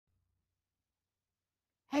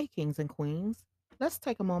Hey, kings and queens. Let's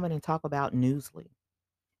take a moment and talk about Newsly.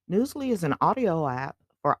 Newsly is an audio app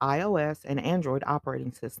for iOS and Android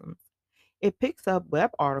operating systems. It picks up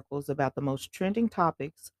web articles about the most trending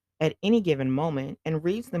topics at any given moment and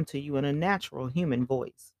reads them to you in a natural human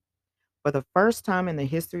voice. For the first time in the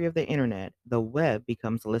history of the internet, the web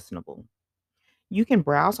becomes listenable. You can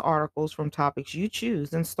browse articles from topics you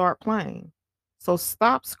choose and start playing. So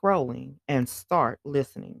stop scrolling and start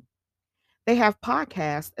listening. They have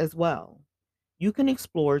podcasts as well. You can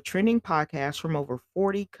explore trending podcasts from over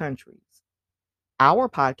 40 countries. Our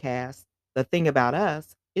podcast, The Thing About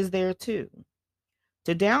Us, is there too.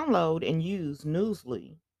 To download and use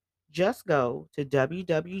Newsly, just go to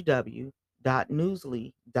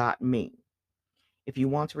www.newsly.me. If you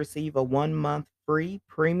want to receive a 1 month free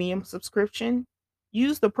premium subscription,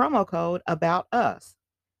 use the promo code About Us.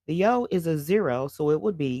 The O is a zero, so it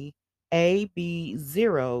would be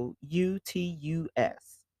AB0UTUS.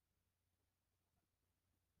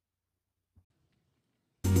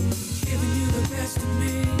 Giving you the best of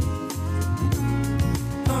me.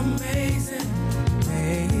 Amazing.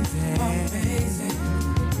 Amazing.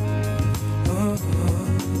 Oh,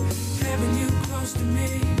 having you close to me.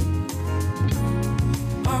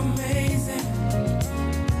 Amazing.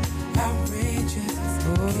 Outrageous.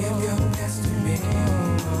 Give your best to me.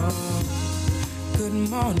 Good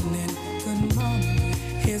morning. Good morning.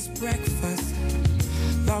 Here's breakfast.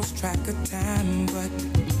 Lost track of time, but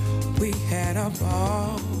we had a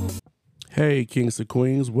ball. Hey, Kings and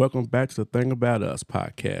Queens, welcome back to the Thing About Us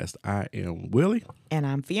podcast. I am Willie. And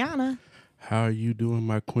I'm Fiona. How are you doing,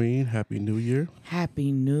 my queen? Happy New Year.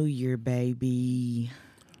 Happy New Year, baby.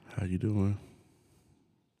 How you doing?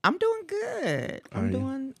 I'm doing good. Are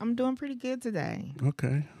you? I'm doing pretty good today.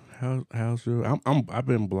 Okay. How's your? I've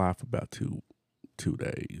been blind for about two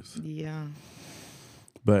days. Yeah.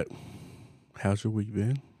 But how's your week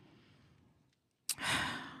been?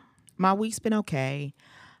 My week's been okay.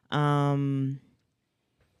 A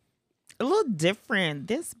little different.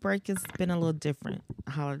 This break has been a little different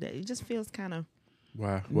holiday. It just feels kind of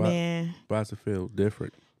Why? meh. Why does it feel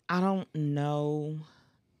different? I don't know.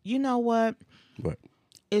 You know what? What?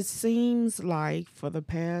 It seems like for the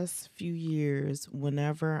past few years,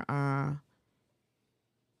 whenever I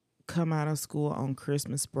come out of school on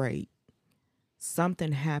Christmas break,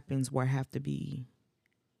 something happens where I have to be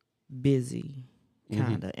busy,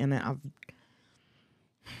 kind of.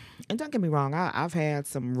 And don't get me wrong, I've had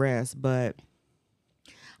some rest, but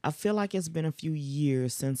I feel like it's been a few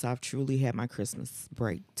years since I've truly had my Christmas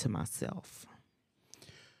break to myself.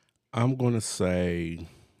 I'm gonna say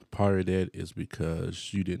part of that is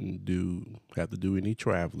because you didn't have to do any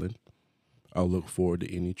traveling. I look forward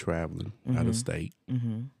to any traveling out of state.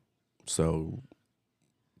 Mm-hmm. So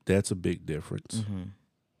that's a big difference. Mm-hmm.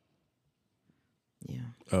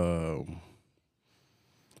 Yeah.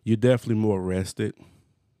 You're definitely more rested.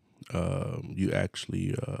 You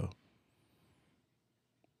actually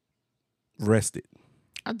rested.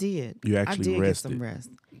 I did. You I actually did get some rested. rest.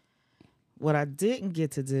 What I didn't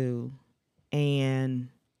get to do, and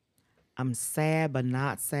I'm sad but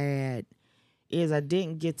not sad, is I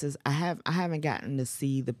haven't gotten to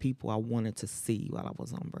see the people I wanted to see while I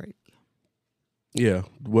was on break. Yeah.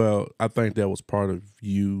 Well, I think that was part of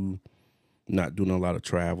you not doing a lot of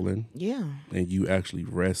traveling Yeah. and you actually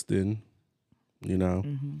resting, you know.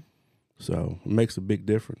 Mm-hmm. So it makes a big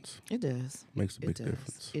difference. It does. Makes a It big does.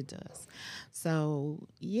 difference. It does. So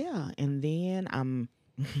yeah, and then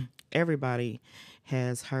everybody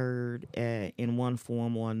has heard in one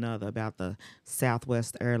form or another about the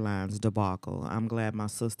Southwest Airlines debacle. I'm glad my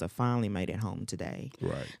sister finally made it home today.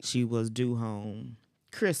 Right. She was due home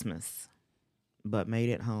Christmas, but made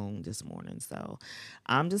it home this morning. So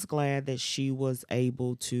I'm just glad that she was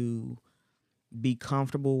able to be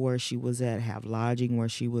comfortable where she was at, have lodging where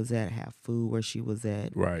she was at, have food where she was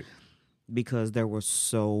at, Right. because there were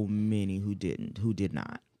so many who did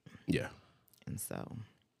not. Yeah. And so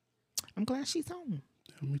I'm glad she's home.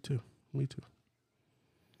 Yeah, me too. Me too.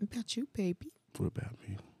 What about you, baby? What about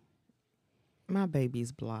me? My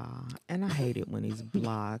baby's blah, and I hate it when he's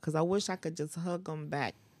blah because I wish I could just hug him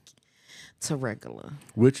back to regular.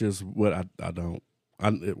 Which is what I don't.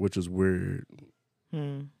 Which is weird.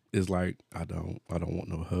 Hmm. It's like I don't want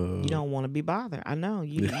no hug. You don't want to be bothered. I know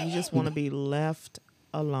you just want to be left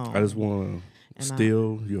alone. I just want to And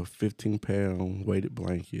steal your 15-pound weighted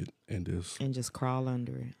blanket and just crawl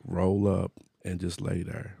under it. roll up and just lay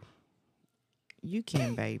there. You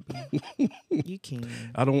can, baby. You can.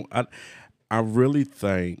 I really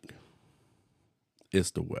think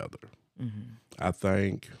it's the weather. Mm-hmm. I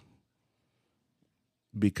think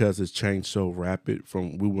because it's changed so rapid.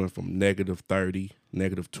 We went from -30,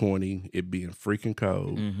 -20, it being freaking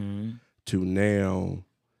cold, to now.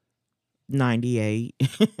 98.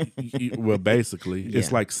 Well, basically, it's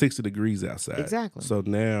Yeah. like 60 degrees outside. Exactly. So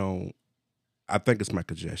now, I think it's my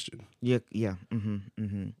congestion Yeah.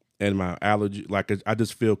 and my allergy. Like I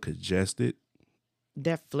just feel congested.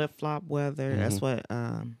 That flip flop weather. That's what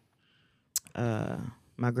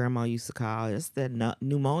my grandma used to call it. It's that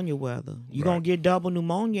pneumonia weather. You gonna Right. get double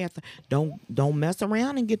pneumonia after. Don't mess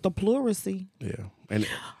around and get the pleurisy. Yeah, and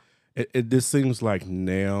it just seems like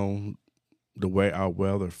now the way our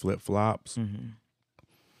weather flip flops,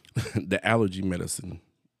 the allergy medicine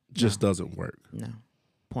just doesn't work. No,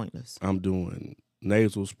 pointless. I'm doing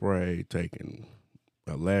nasal spray, taking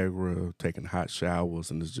Allegra, taking hot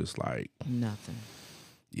showers, and it's just like, Nothing.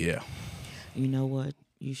 yeah, You know what?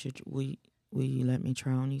 You should. Will you let me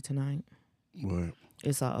try on you tonight? what?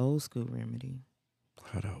 It's an old school remedy.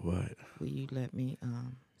 Hold on, what? Will you let me?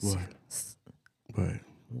 What? What?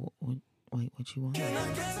 Wait, what you want?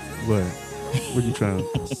 What? What you trying?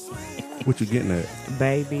 What you getting at?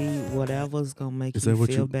 Baby, whatever's gonna make Is you that what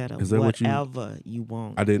feel you- better. is that what you- Whatever you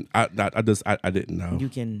want. I didn't. I didn't know. You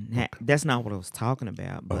can. That's not what I was talking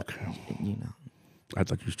about. But Okay. you know, I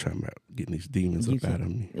thought you was trying about getting these demons you up out of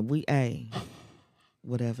me.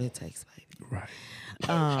 whatever it takes, baby. Right.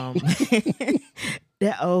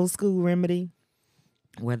 That old school remedy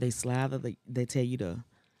where they slather, they tell you to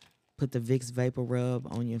put the Vicks Vapor Rub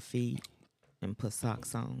on your feet and put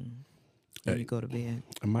socks on when you go to bed.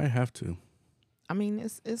 I might have to. I mean,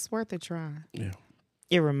 it's worth a try. Yeah.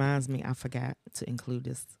 It reminds me, I forgot to include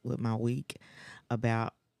this with my week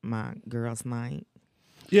about my girls' night.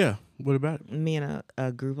 Yeah. What about it? Me and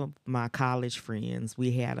a group of my college friends,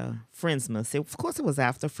 we had a Friendsmas. Of course, it was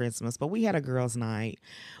after Friendsmas, but we had a girls' night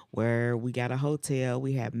where we got a hotel.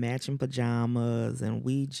 We had matching pajamas, and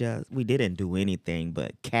we didn't do anything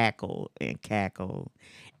but cackle and cackle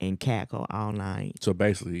and cackle all night. So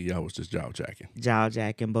basically, y'all was just jaw jacking. Jaw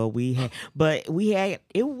jacking, but we had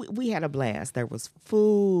a blast. There was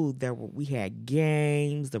food. We had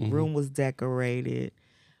games. The room was decorated.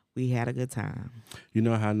 We had a good time. You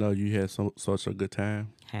know how I know you had such a good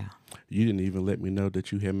time? How? You didn't even let me know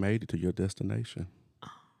that you had made it to your destination.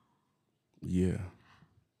 Yeah.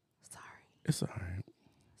 Sorry. It's all right.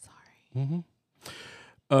 Sorry.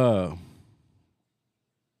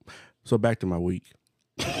 So back to my week.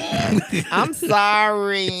 I'm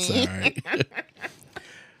sorry. It's all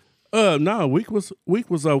right. No, week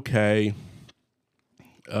was okay.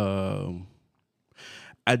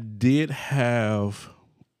 I did have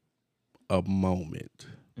a moment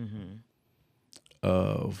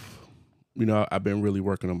of, I've been really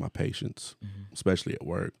working on my patience, especially at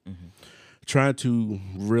work, trying to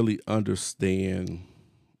really understand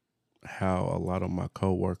how a lot of my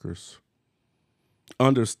coworkers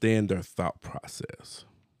understand their thought process.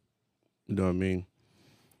 You know what I mean?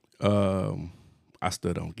 I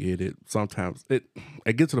still don't get it. Sometimes it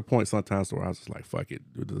gets to the point sometimes where I was just like, fuck it.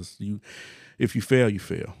 If you fail, you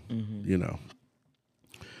fail, you know?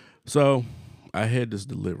 So I had this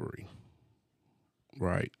delivery,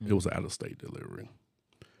 right? It was an out-of-state delivery.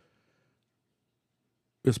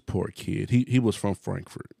 This poor kid, he was from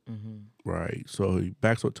Frankfurt, right? So he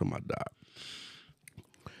backs up to my dock.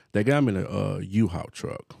 They got him in a U-Haul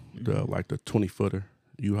truck, the 20-footer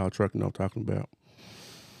U-Haul truck, you know what I'm talking about?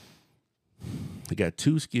 They got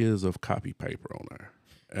 2 skids of copy paper on there.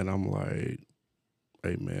 And I'm like,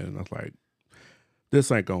 hey, man, I was like,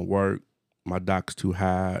 this ain't going to work. My dock's too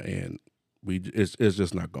high, and it's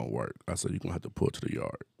just not going to work. I said, you're going to have to pull it to the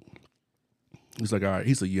yard. He's like, all right.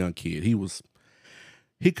 He's a young kid.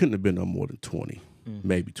 He couldn't have been no more than 20,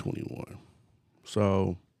 maybe 21.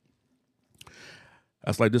 So I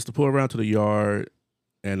was like, just to pull around to the yard,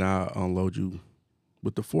 and I'll unload you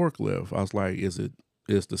with the forklift. I was like, is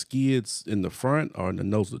the skids in the front or in the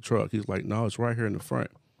nose of the truck? He's like, no, it's right here in the front.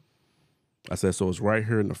 I said, so it's right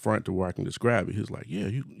here in the front to where I can just grab it. He was like, yeah.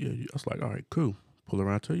 I was like, all right, cool. Pull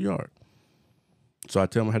around to the yard. So I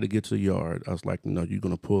tell him how to get to the yard. I was like, no, you're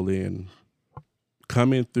going to pull in,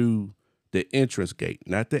 come in through the entrance gate,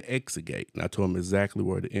 not the exit gate. And I told him exactly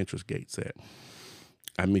where the entrance gate's at.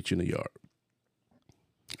 I meet you in the yard.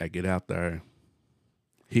 I get out there.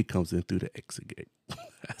 He comes in through the exit gate.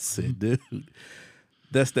 I said, dude,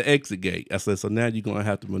 that's the exit gate. I said, so now you're going to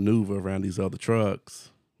have to maneuver around these other trucks.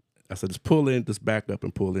 I said, just pull in, just back up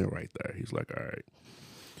and pull in right there. He's like, all right.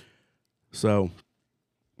 So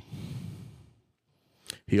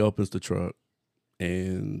he opens the truck,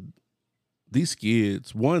 and these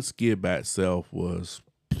skids, one skid by itself was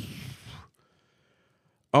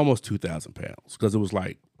almost 2,000 pounds, because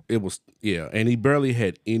it it was, yeah, and he barely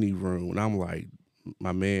had any room. And I'm like,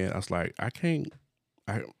 my man, I was like,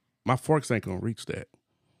 my forks ain't gonna reach that.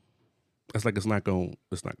 It's like it's not gonna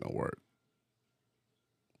work.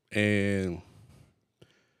 And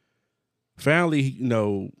finally,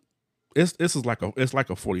 it's like a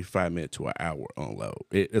 45-minute to an hour unload.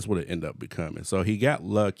 It's what it ended up becoming. So he got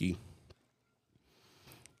lucky.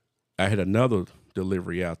 I had another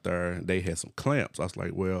delivery out there. And they had some clamps. I was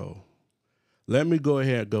like, well, let me go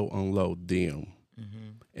ahead and go unload them.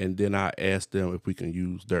 And then I asked them if we can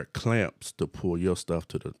use their clamps to pull your stuff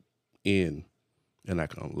to the end and I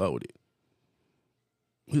can unload it.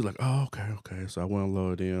 He's like, oh, okay. So I went and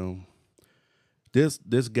unloaded them. This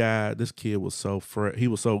kid was so he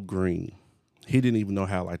was so green. He didn't even know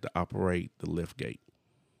how to operate the lift gate.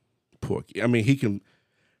 Poor kid. I mean, he can.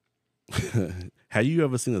 Have you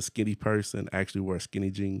ever seen a skinny person actually wear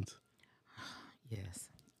skinny jeans? Yes.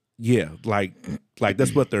 Yeah, like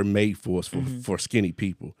that's what they're made for, for skinny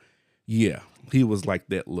people. Yeah, he was like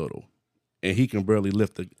that little, and he can barely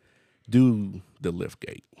do the lift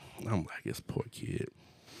gate. I'm like, this poor kid.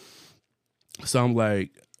 So I'm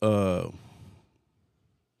like, why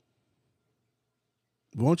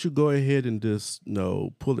don't you go ahead and just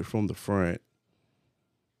pull it from the front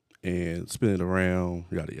and spin it around,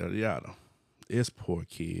 yada yada yada. This poor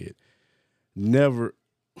kid never.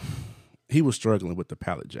 He was struggling with the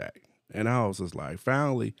pallet jack. And I was just like,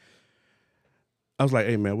 finally, I was like,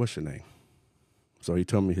 hey, man, what's your name? So he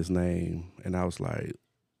told me his name. And I was like,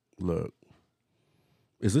 look,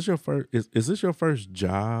 is this your first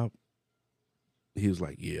job? He was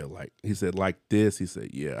like, yeah. He said, like this? He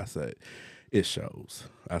said, yeah. I said, it shows.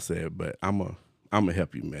 I said, but I'm going to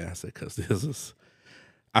help you, man. I said, because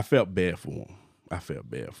I felt bad for him.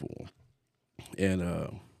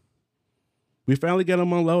 And, we finally got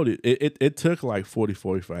them unloaded. It took like 40,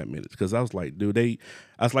 45 minutes because I was like, dude, they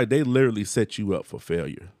literally set you up for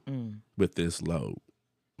failure with this load.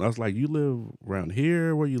 I was like, you live around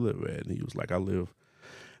here? Where you live at? And he was like, I live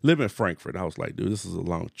in Frankfurt. I was like, dude, this is a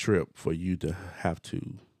long trip for you to have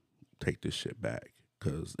to take this shit back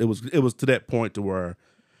because it was to that point to where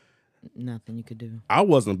nothing you could do. I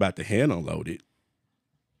wasn't about to hand unload it.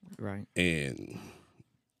 Right. And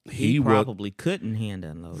he probably couldn't hand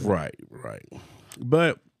unload. Right.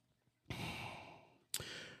 But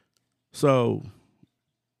so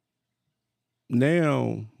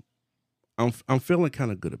now I'm feeling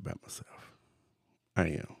kind of good about myself. I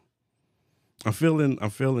am. I'm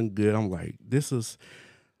feeling good. I'm like, is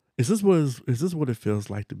this what it feels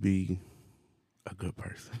like to be a good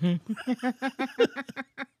person?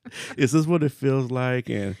 Is this what it feels like?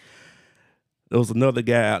 And there was another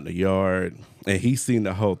guy out in the yard, and he seen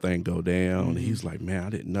the whole thing go down. And he's like, man, I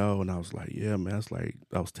didn't know. And I was like, yeah, man. It's like,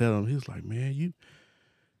 I was telling him, he was like, man, you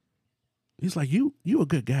a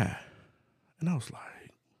good guy. And I was like,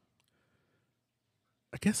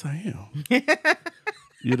 I guess I am.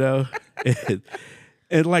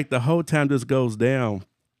 And like the whole time this goes down,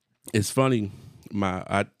 it's funny.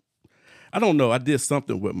 I don't know. I did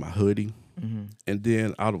something with my hoodie, and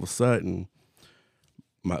then all of a sudden,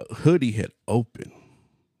 my hoodie had opened,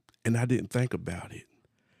 and I didn't think about it.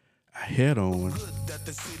 I had on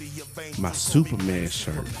my Superman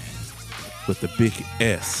shirt with the big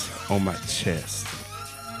S on my chest,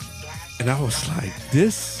 and I was like,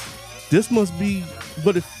 "This must be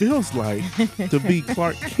what it feels like to be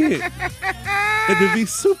Clark Kent and to be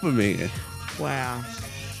Superman." Wow.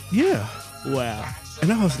 Yeah. Wow.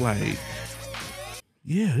 And I was like,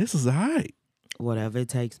 "Yeah, this is all right." Whatever it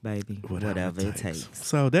takes, baby. Whatever it takes.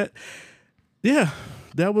 So that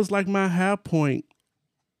was like my high point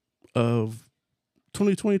of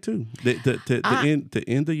 2022. The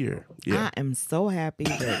end the year. Yeah. I am so happy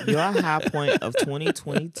that your high point of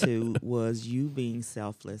 2022 was you being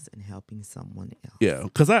selfless and helping someone else. Yeah,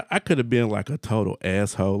 because I could have been like a total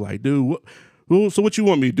asshole. Like, dude, so what you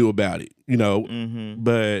want me to do about it?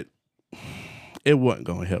 But it wasn't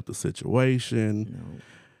going to help the situation. No.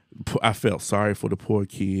 I felt sorry for the poor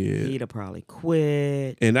kid. He'd have probably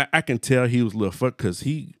quit. And I can tell he was a little fucked because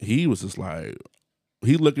he was just like,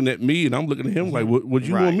 he looking at me and I'm looking at him like, what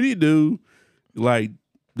you want me to do? Like,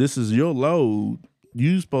 this is your load.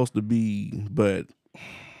 You supposed to be, but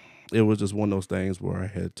it was just one of those things where I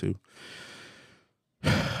had to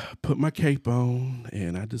put my cape on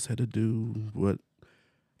and I just had to do what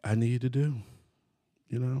I needed to do,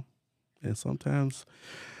 And sometimes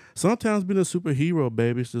being a superhero,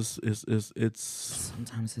 baby, it's just it's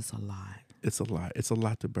sometimes it's a lot. It's a lot. It's a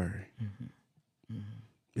lot to bury.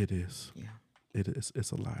 It is. Yeah. It is.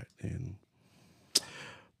 It's a lot.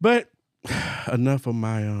 But enough of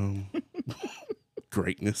my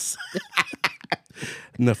greatness.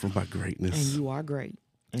 Enough of my And greatness. you are great.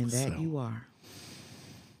 And that So. you are.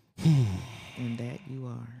 And that you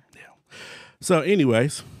are. So,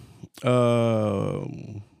 anyways, enough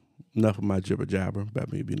of my jibber jabber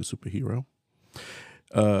about me being a superhero.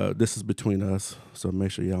 This is between us, so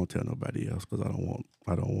make sure y'all don't tell nobody else because I don't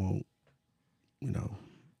want, you know.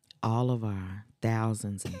 All of our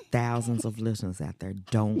thousands and thousands of listeners out there,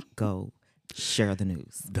 don't go share the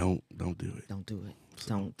news. Don't do it. Don't do it.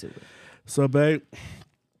 Don't do it. So, babe,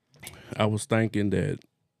 I was thinking that,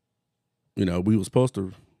 we were supposed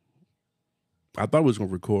to. I thought we was gonna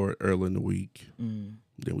record early in the week. Mm.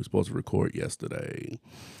 Then we were supposed to record yesterday.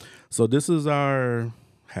 So this is our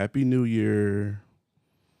Happy New Year.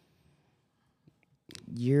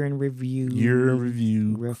 Year in review.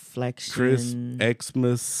 Chris Reflection.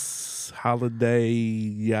 Xmas, holiday,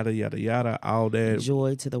 yada yada yada, all that.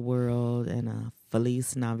 Joy to the world and a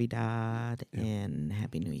Feliz Navidad and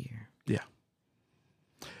Happy New Year. Yeah.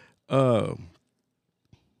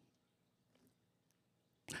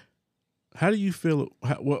 How do you feel?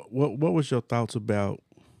 What was your thoughts about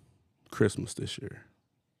Christmas this year?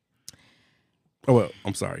 Oh well,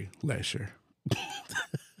 I'm sorry, last year.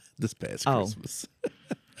 This past Christmas.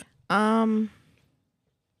 I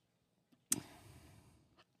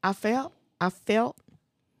felt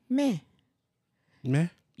meh. Meh.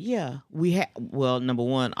 Yeah, we had, number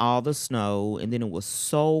one, all the snow, and then it was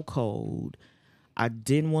so cold. I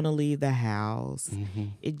didn't want to leave the house. Mm-hmm.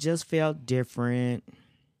 It just felt different.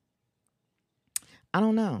 I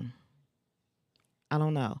don't know.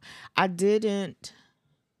 I didn't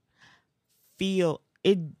feel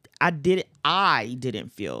it. I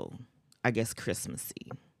didn't feel, I guess,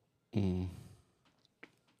 Christmassy. Mm.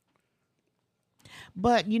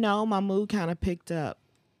 But, my mood kind of picked up.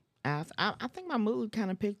 I think my mood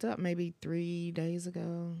kind of picked up maybe 3 days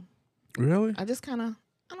ago. Really? I just kind of,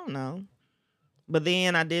 I don't know. But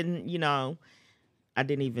then I didn't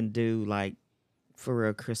even do like for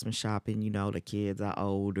real Christmas shopping. The kids are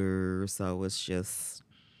older, so it's just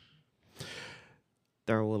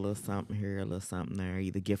throw a little something here, a little something there,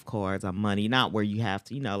 either gift cards or money. Not where you have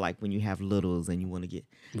to, like when you have littles and you want to get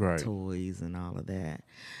Right. toys and all of that.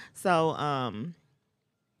 So,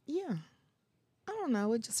 yeah. I don't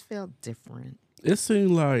know. It just felt different. It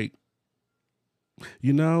seemed like,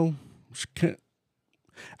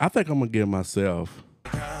 I think I'm gonna give myself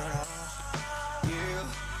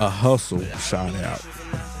a hustle shout out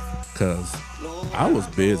because I was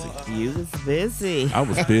busy. You was busy. I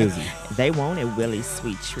was busy. They wanted Willie's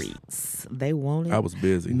Sweet Treats. They wanted I was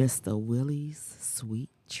busy. Mr. Willie's Sweet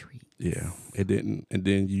Treats. Yeah, it didn't. And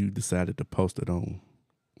then you decided to post it on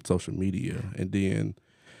social media, and then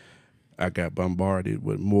I got bombarded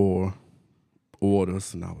with more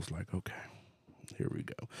orders, and I was like, okay, here we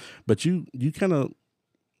go. But you kind of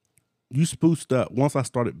spruced up once I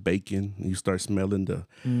started baking. And you start smelling the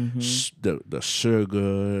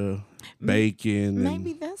sugar, bacon.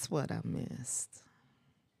 Maybe that's what I missed.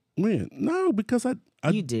 Man, no, because I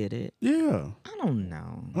You did it. yeah, I don't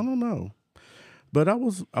know. I don't know, but I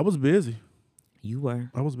was busy. You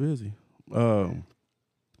were. I was busy.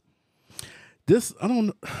 This I don't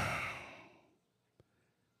know.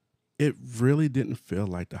 It really didn't feel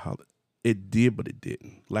like the holiday. It did, but it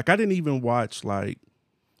didn't. Like I didn't even watch The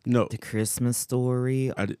Christmas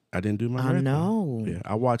Story. I didn't do my I marathon. know. Yeah,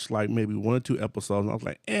 I watched like maybe 1 or 2 episodes, and I was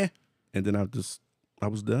like, and then I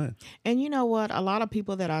was done. And you know what? A lot of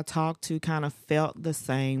people that I talked to kind of felt the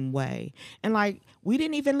same way. And like, we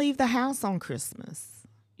didn't even leave the house on Christmas.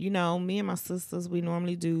 Me and my sisters, we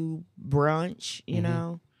normally do brunch,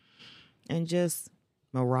 and just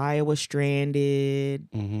Mariah was stranded.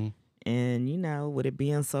 Mm-hmm. And, with it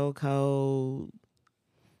being so cold,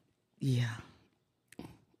 yeah.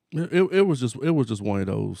 It was just one of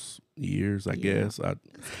those years, I guess.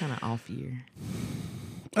 It's kind of off year.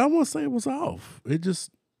 I won't say it was off. It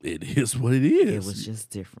is what it is. It was just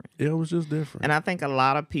different. It was just different. And I think a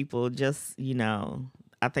lot of people just,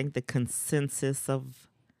 I think the consensus of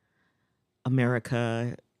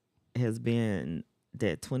America has been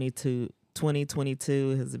that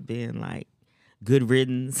 2022 has been like good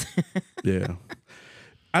riddance. Yeah.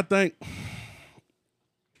 I think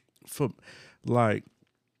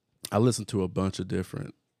I listened to a bunch of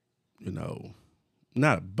different,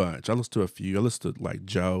 not a bunch. I listened to a few. I listened to like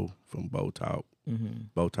Joe from Bo Talk,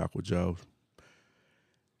 Bo Talk with Joe.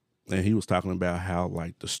 And he was talking about how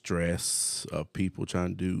like the stress of people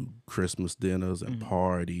trying to do Christmas dinners and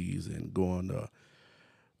parties and going to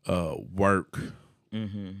work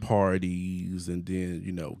parties and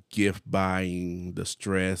then, gift buying, the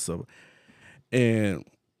stress of, and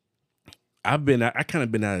I kind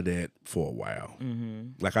of been out of that for a while.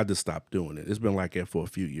 Mm-hmm. Like I just stopped doing it. It's been like that for a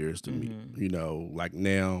few years to me. You know, like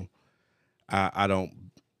now I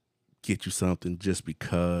don't get you something just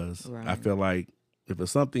because. I Right. feel like if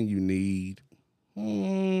it's something you need,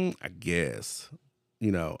 I guess,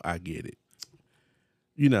 you know, I get it.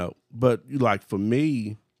 You know, but like for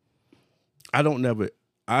me, I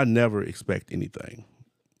never expect anything.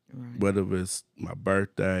 Right. Whether it's my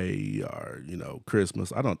birthday or, you know,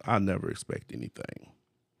 Christmas, I never expect anything.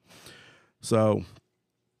 So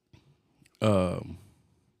I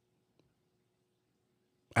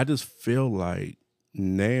just feel like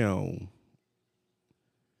now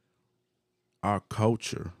our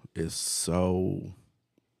culture is so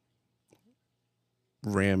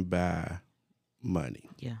ran by money,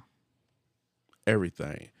 Yeah.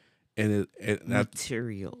 everything, and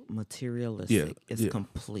Materialistic is yeah,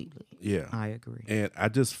 completely. yeah, I agree. and I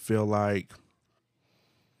just feel like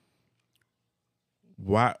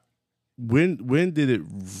why when did it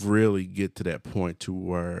really get to that point to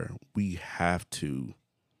where we have to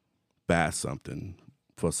buy something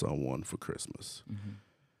for someone for Christmas? Mm-hmm.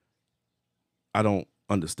 I don't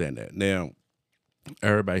understand that. Now,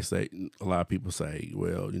 everybody say, a lot of people say,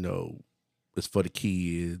 well, you know, it's for the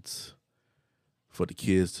kids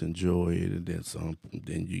to enjoy it, and then some.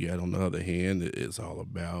 Then you got on the other hand, it's all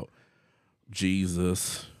about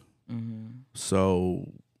Jesus. Mm-hmm.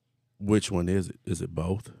 So, which one is it? Is it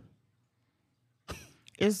both?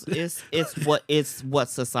 It's what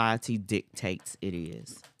society dictates it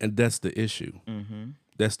is. And that's the issue. Mm-hmm.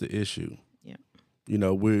 That's the issue. Yeah. You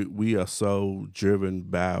know, we are so driven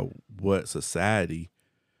by what society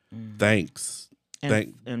thinks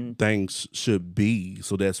And things should be,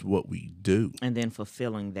 so that's what we do. and then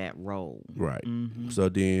fulfilling that role. Right. Mm-hmm. So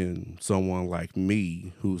then someone like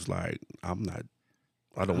me who's like, I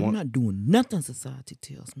don't I'm want not doing nothing society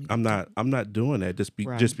tells me. I'm not doing that just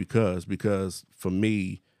Right. because for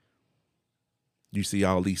me, you see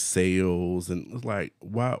all these sales and it's like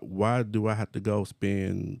why do I have to go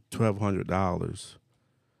spend $1,200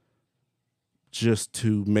 just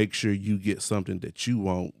to make sure you get something that you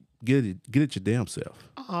want? Get it your damn self.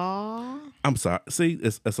 Aw. I'm sorry. See,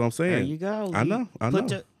 that's what I'm saying. There you go. I know.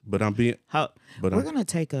 But I'm being How, but we're I'm gonna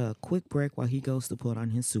take a quick break while he goes to put on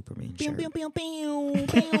his Superman shirt.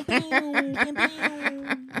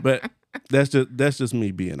 but that's just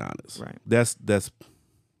me being honest. Right. That's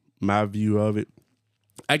my view of it.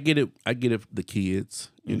 I get it. The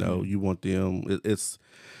kids, you know, you want them. It's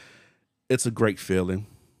a great feeling.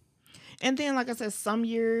 And then, like I said, some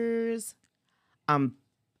years I'm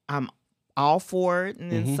all for it,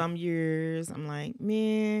 and then some years I'm like,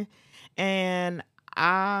 man, and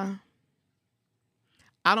I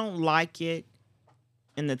don't like it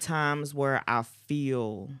in the times where I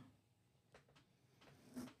feel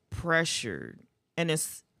pressured, and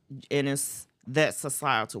it's that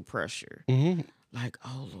societal pressure. Like,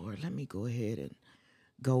 oh Lord, let me go ahead and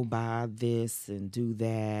go buy this and do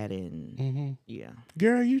that, and yeah.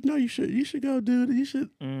 Girl, you know you should go do it. You should.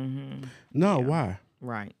 No, Yeah. why?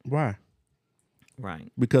 Right, Why?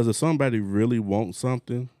 right. Because if somebody really wants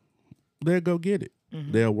something, they'll go get it.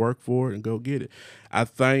 They'll work for it and go get it. I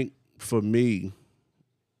think for me,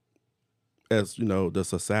 as you know, the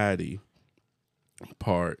society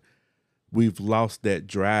part, we've lost that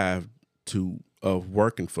drive of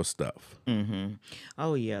working for stuff.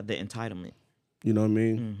 Oh yeah, the entitlement. You know what I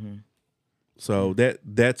mean? So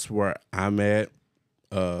that's where I'm at.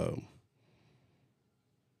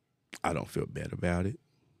 I don't feel bad about it.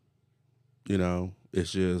 You know,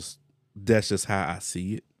 that's just how I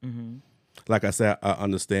see it. Like I said, I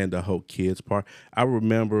understand the whole kids part. I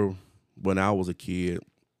remember when I was a kid,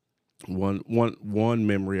 one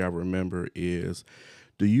memory I remember is,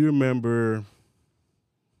 do you remember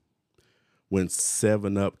when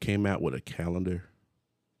 7-Up came out with a calendar?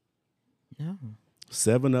 No.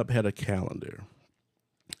 7-Up had a calendar,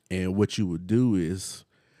 and what you would do is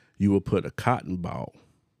you would put a cotton ball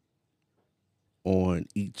on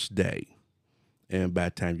each day, and by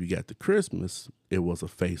the time you got to Christmas, it was a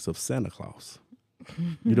face of Santa Claus.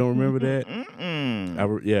 You don't remember that?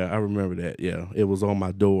 I remember that. Yeah, it was on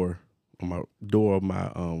my door of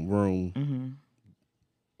my room,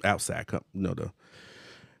 outside.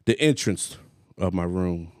 The entrance of my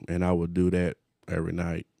room, and I would do that every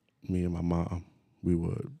night. Me and my mom, we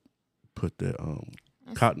would put the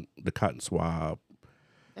cotton swab.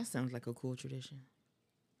 That sounds like a cool tradition.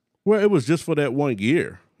 Well, it was just for that 1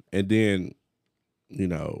 year, and then, you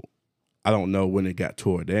know, I don't know when it got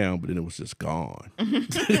tore down, but then it was just gone.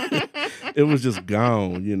 It was just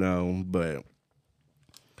gone, you know. But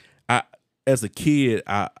as a kid,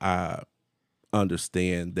 I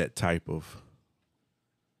understand that type of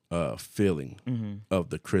feeling of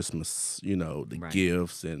the Christmas, the Right.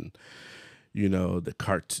 gifts and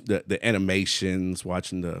the animations,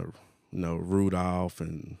 watching the Rudolph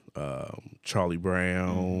and Charlie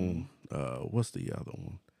Brown. What's the other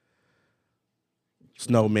one?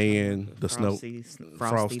 Snowman, the snow,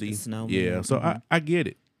 Frosty the Yeah, Snowman. so I get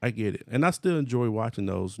it. I get it, and I still enjoy watching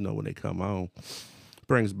those. When they come on,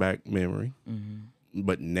 brings back memory.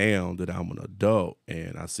 But now that I'm an adult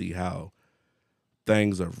and I see how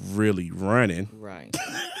things are really running, Right.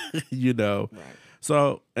 Right.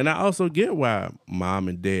 So, and I also get why mom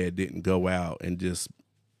and dad didn't go out and just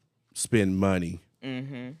spend money,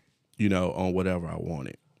 on whatever I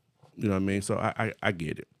wanted. You know what I mean? So I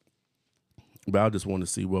get it. But I just want to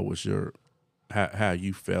see what was how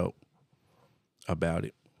you felt about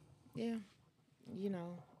it. Yeah.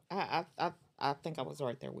 I think I was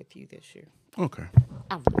right there with you this year. Okay.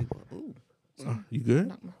 I really was. Ooh. You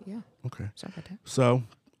good? Yeah. Okay. Sorry about that. So,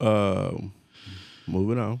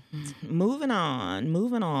 moving on. Moving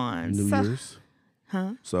on. New Year's.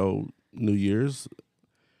 Huh? So, New Year's.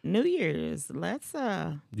 New Year's. Let's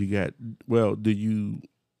You got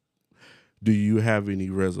do you have any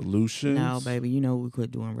resolutions? No, baby, we quit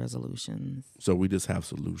doing resolutions. So we just have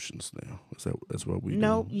solutions now. That's what we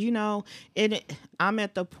No, do? I'm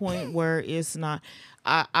at the point where it's not.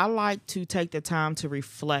 I like to take the time to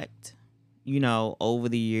reflect, over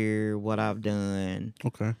the year, what I've done,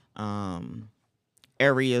 Okay.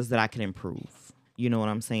 areas that I can improve. You know what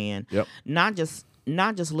I'm saying? Yep. Not just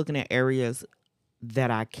looking at areas that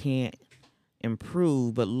I can't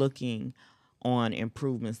improve, but looking on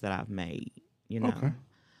improvements that I've made, Okay.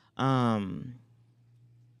 I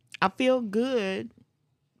feel good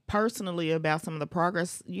personally about some of the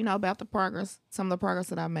progress, some of the progress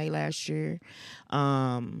that I made last year.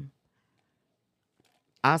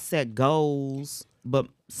 I set goals, but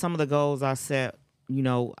some of the goals I set,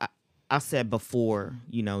 I set before,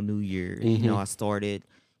 New Year. I started,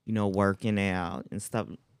 working out and stuff.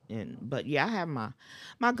 But yeah, I have my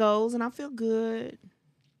goals and I feel good.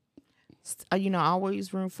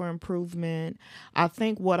 Always room for improvement. I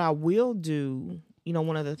think what I will do,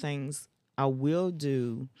 one of the things I will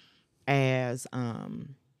do as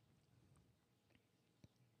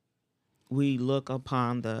we look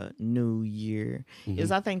upon the new year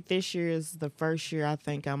is I think this year is the first year I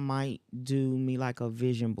think I might do me like a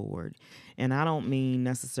vision board. And I don't mean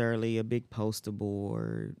necessarily a big poster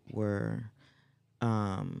board where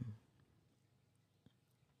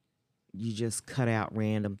you just cut out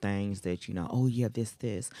random things that oh yeah,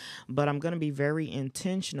 this, but I'm going to be very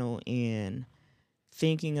intentional in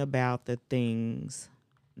thinking about the things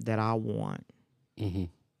that I want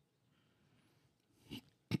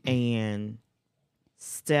and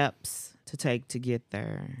steps to take to get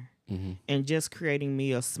there, and just creating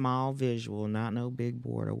me a small visual, not no big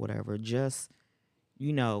board or whatever, just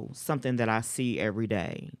something that I see every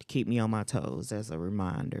day to keep me on my toes as a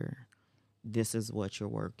reminder. This is what you're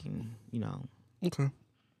working, Okay.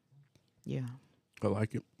 Yeah. I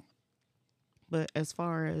like it. But as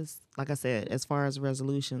far as, like I said, as far as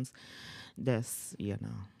resolutions, that's,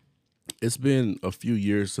 It's been a few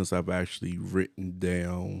years since I've actually written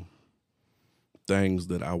down things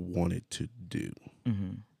that I wanted to do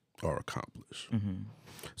or accomplish.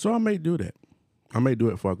 So I may do that. I may do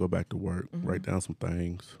it before I go back to work, write down some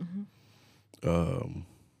things.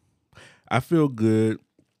 I feel good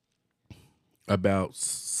about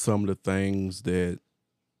some of the things that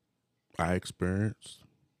I experienced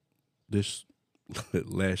this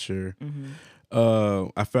last year.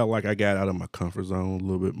 I felt like I got out of my comfort zone a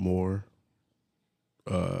little bit more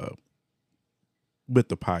with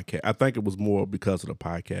the podcast. I think it was more because of the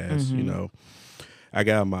podcast. I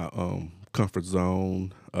got out of my comfort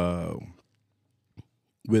zone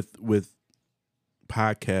with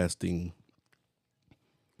podcasting.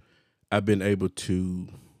 I've been able to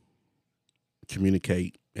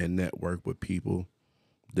communicate and network with people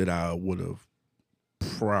that I would have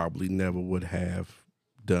probably never would have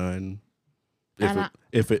done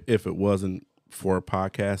if it wasn't for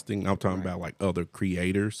podcasting. I'm talking about like other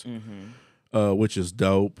creators, which is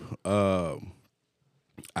dope.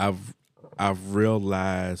 I've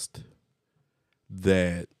realized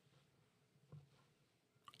that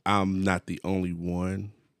I'm not the only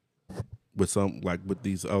one with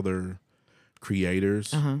these other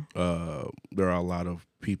creators. There are a lot of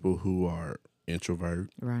people who are introvert.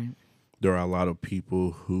 Right. There are a lot of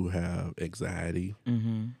people who have anxiety.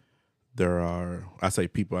 There are, I say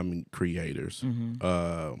people, I mean creators.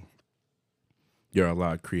 There are a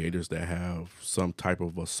lot of creators that have some type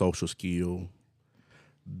of a social skill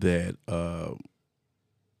that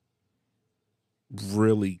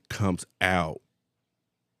really comes out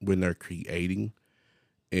when they're creating,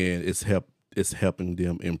 and it's helping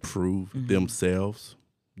them improve themselves,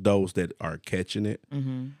 those that are catching it.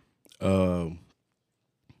 um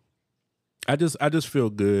I just feel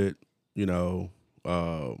good, you know.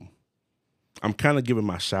 I'm kind of giving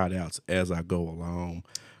my shout outs as I go along,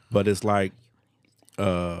 but it's like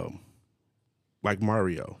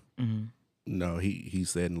Mario. No, he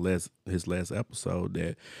said in his last episode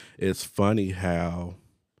that it's funny how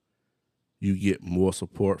you get more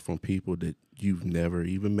support from people that you've never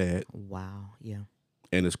even met, Wow. Yeah.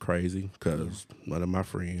 and it's crazy because none of my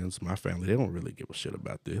friends, my family, they don't really give a shit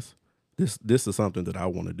about this. This is something that I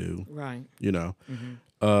want to do, Right. you know,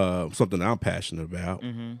 something that I'm passionate about.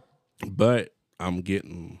 But I'm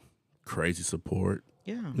getting crazy support,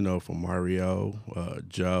 Yeah. you know, from Mario,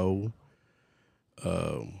 Joe.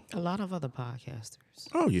 A lot of other podcasters.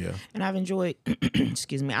 Oh yeah, And I've enjoyed,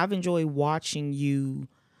 excuse me, I've enjoyed watching you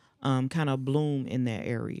kind of bloom in that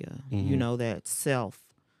area. You know,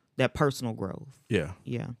 that personal growth. yeah,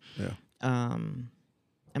 Yeah. yeah. Am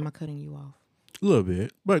I cutting you off? A little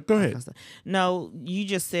bit, but go ahead. No, you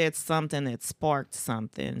just said something that sparked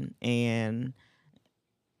something. And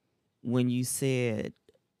when you said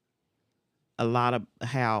a lot of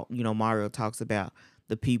how, you know, Mario talks about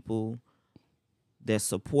the people that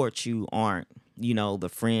support you aren't, you know, the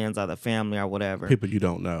friends or the family or whatever. People you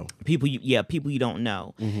don't know. People you don't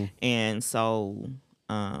know. And so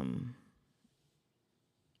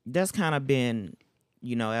that's kind of been,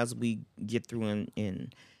 you know, as we get through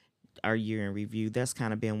in our year in review, that's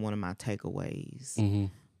kind of been one of my takeaways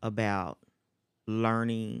about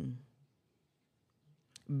learning,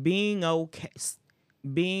 being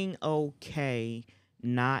okay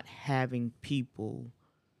not having people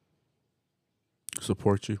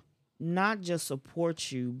Support you. not just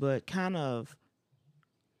support you, but kind of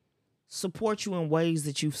support you in ways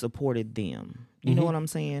that you've supported them. You know what I'm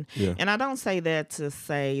saying? Yeah. And I don't say that to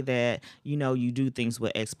say that, you know, you do things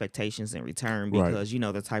with expectations in return because, Right. you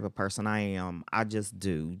know, the type of person I am. I just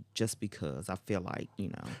do just because I feel like, you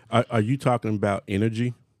know. Are you talking about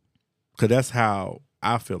energy? Because that's how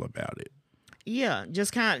I feel about it. Yeah,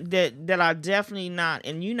 just kind of that I definitely not.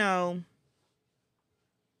 And, you know,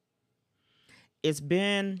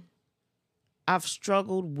 I've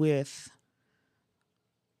struggled with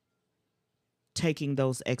taking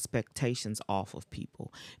those expectations off of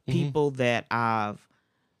people. People that I've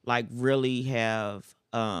like really have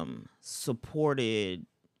supported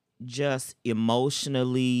just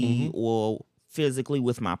emotionally or physically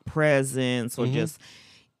with my presence or just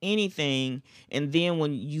anything. And then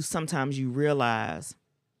when sometimes you realize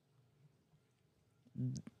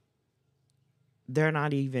they're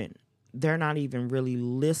not even really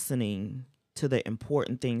listening to the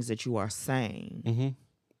important things that you are saying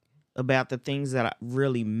about the things that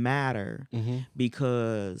really matter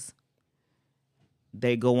because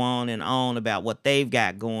they go on and on about what they've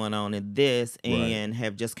got going on in this and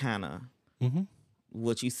have just kind of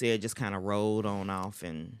what you said just kind of rolled on off.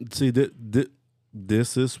 And See,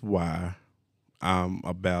 this is why I'm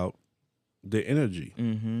about the energy.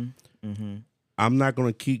 I'm not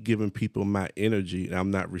going to keep giving people my energy and I'm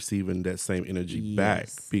not receiving that same energy back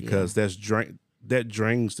because that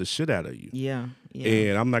drains the shit out of you. Yeah.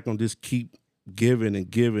 And I'm not going to just keep giving and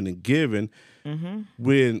giving and giving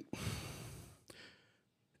when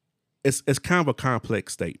it's kind of a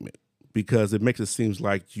complex statement because it makes it seem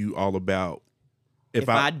like you all about if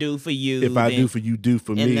I do for you, if I do for you, do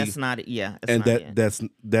for me. And that's not it. Yeah. And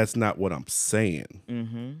that's not what I'm saying.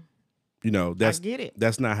 You know, I get it.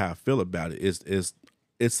 That's not how I feel about it.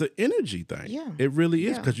 It's an energy thing. Yeah. It really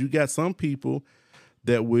is because you got some people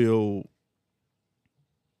that will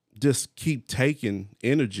just keep taking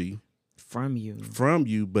energy from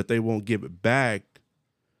you, but they won't give it back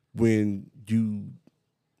when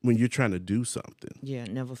you're trying to do something. Yeah,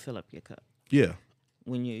 never fill up your cup. Yeah.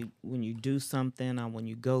 When you do something or when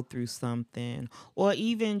you go through something or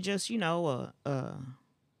even just, you know,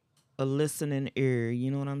 a listening ear, you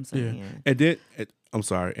know what I'm saying? Yeah. And then I'm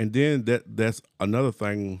sorry. And then that's another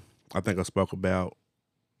thing I think I spoke about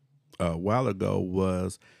a while ago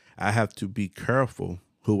was I have to be careful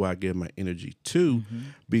who I give my energy to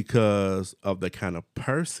because of the kind of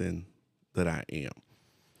person that I am.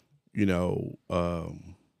 You know,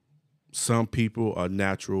 some people are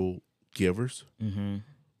natural givers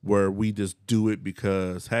where we just do it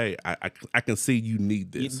because, hey, I can see you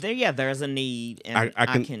need this. There's a need. And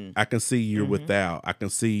I can see you're without. I can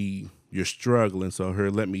see you're struggling. So here,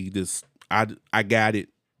 let me just, I got it.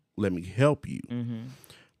 Let me help you.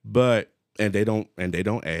 But, and they don't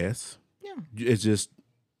ask. Yeah. It's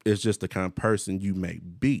just the kind of person you may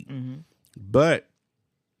be. But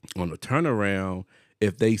on the turnaround,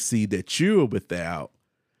 if they see that you're without,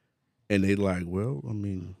 and they like, well, I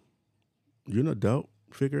mean, you're an adult,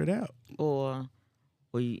 figure it out. Or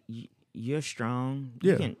you're strong.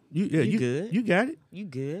 Yeah, You you good. You got it. You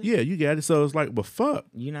good. Yeah, you got it. So it's like, well, fuck.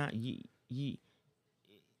 You're not you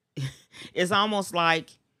it's almost like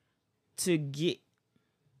to get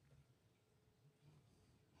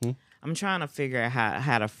I'm trying to figure out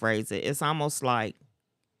how to phrase it. It's almost like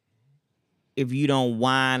if you don't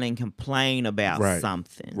whine and complain about Right.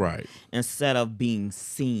 something, Right. instead of being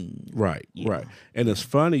seen. Right, you right. know. And it's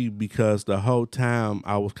funny because the whole time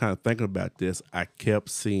I was kind of thinking about this, I kept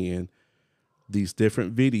seeing these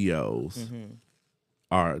different videos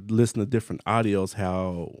or listening to different audios,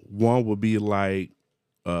 how one would be like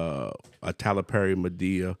a Tyler Perry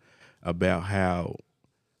Medea about how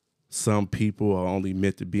some people are only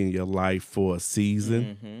meant to be in your life for a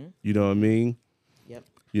season. You know what I mean? Yep.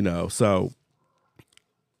 You know, so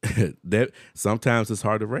that sometimes it's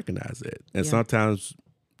hard to recognize that, and Yeah. sometimes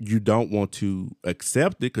you don't want to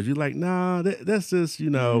accept it because you're like, nah, that's just, you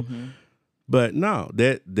know. But no,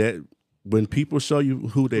 that when people show you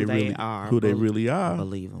who they really are, really are,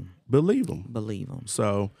 Believe them. believe them. Believe them.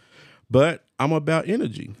 So, but I'm about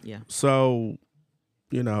energy. Yeah. So,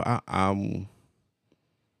 you know,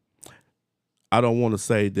 I don't want to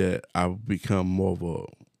say that I've become more of a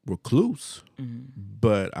recluse,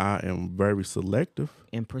 but I am very selective.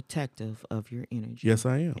 And protective of your energy. Yes,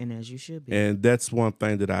 I am. And as you should be. And that's one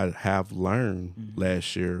thing that I have learned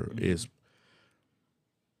last year is,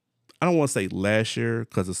 I don't want to say last year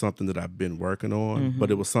because it's something that I've been working on, but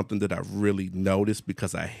it was something that I really noticed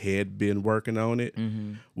because I had been working on it,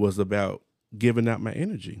 was about giving out my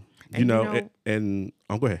energy. And Go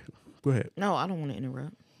ahead. Go ahead. No, I don't want to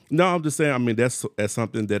interrupt. No, I'm just saying, I mean, that's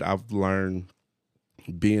something that I've learned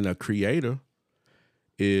being a creator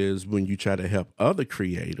is when you try to help other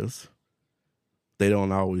creators, they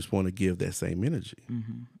don't always want to give that same energy.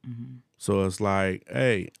 So it's like,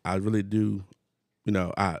 hey, I really do, you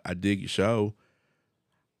know, I dig your show.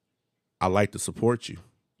 I like to support you,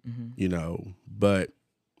 you know, but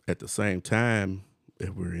at the same time, if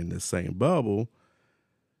we're in the same bubble,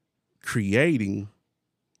 creating,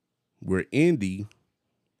 we're indie,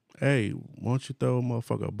 hey, why don't you throw a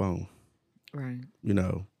motherfucker a bone? Right. You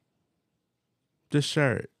know, just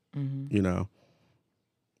share it, you know.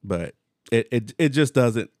 But it just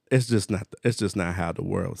doesn't, it's just not how the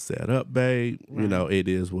world's set up, babe. Right. You know, it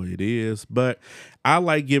is what it is. But I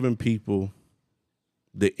like giving people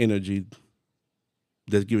the energy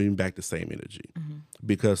that's giving back the same energy.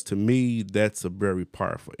 Because to me, that's a very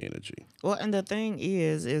powerful energy. Well, and the thing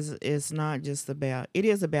is it's not just about, it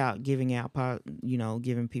is about giving out,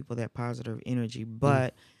 giving people that positive energy,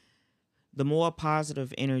 but the more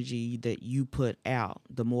positive energy that you put out,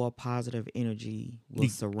 the more positive energy will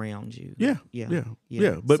surround you. Yeah.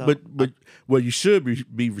 But So, but well, you should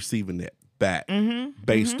be receiving that back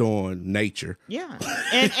based on nature. yeah,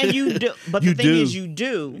 and you do. But You the thing do. is, you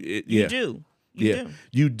do. Yeah. You do.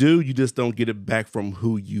 You do. You just don't get it back from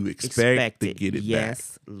who you expect to it. get it back.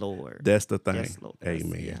 Yes, Lord. That's the thing. Yes, Lord.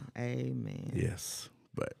 Amen. Yeah. Amen. Yes,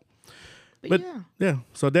 but But yeah.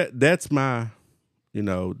 So that's my, you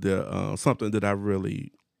know, the something that I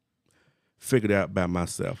really figured out by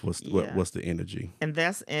myself was Yeah. what's the energy. and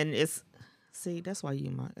it's see, that's why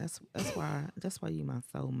you my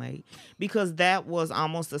soulmate, because that was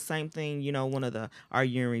almost the same thing. You know, one of our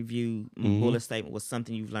year in review bullet statement was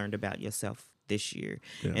something you've learned about yourself this year,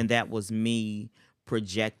 and that was me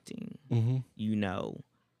projecting. You know,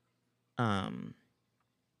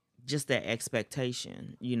 just that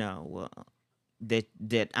expectation. You know,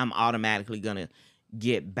 that I'm automatically gonna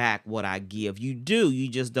get back what I give. You do. You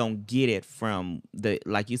just don't get it from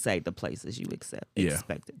like you say, the places you expect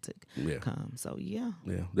it to come. So yeah.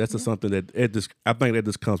 Yeah, that's just something that I think that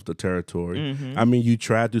just comes with the territory. I mean, you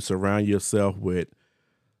try to surround yourself with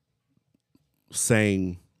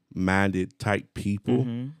same-minded type people,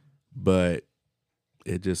 but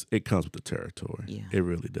it comes with the territory. Yeah. It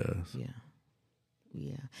really does.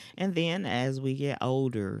 Yeah. And then as we get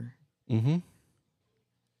older,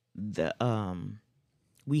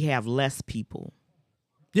 we have less people.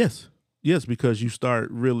 Yes, because you start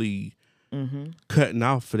really cutting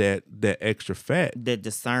off for that extra fat. The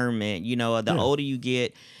discernment, you know, the older you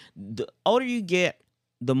get,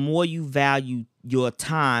 the more you value your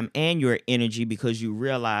time and your energy, because you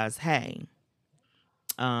realize, hey,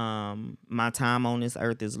 my time on this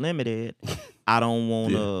earth is limited. I don't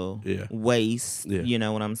want to waste. Yeah. You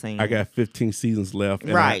know what I'm saying? I got 15 seasons left,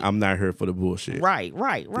 and Right. I'm not here for the bullshit. Right.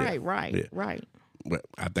 well,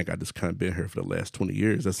 I think I just kind of been here for the last 20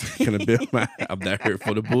 years. That's kind of been my. I'm not here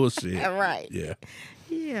for the bullshit. Right. Yeah.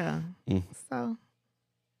 Yeah. Mm. So,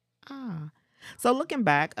 so looking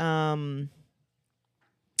back,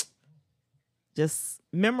 just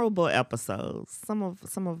memorable episodes. Some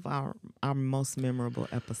of our most memorable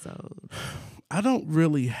episodes. I don't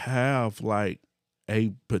really have like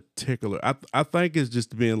a particular. I think it's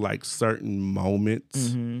just been like certain moments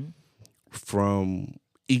Mm-hmm. from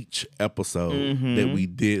each episode that we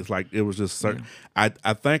did. Like it was just certain. I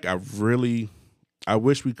think I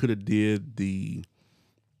wish we could have did the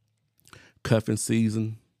cuffing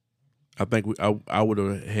season. I think I would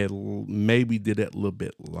have had maybe did that a little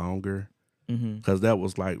bit longer because that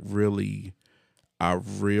was like really our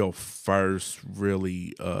real first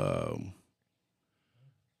really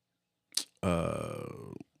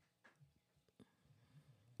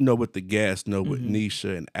with the guests, with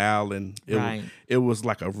Nisha and Alan. It was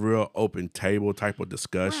like a real open table type of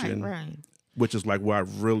discussion, Right. which is like what I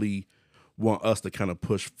really want us to kind of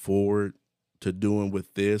push forward to doing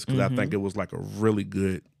with this because I think it was like a really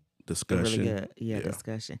good discussion. Really good,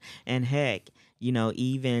 discussion. And heck,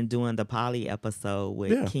 even doing the Polly episode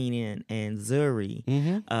with Keenan and Zuri,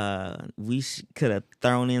 we could have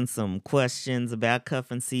thrown in some questions about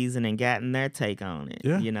cuffing season and gotten their take on it,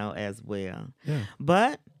 as well. Yeah.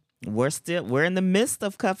 But we're in the midst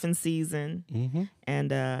of cuffing season,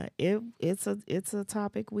 and it's a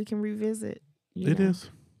topic we can revisit. It is.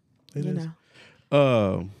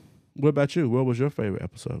 What about you? What was your favorite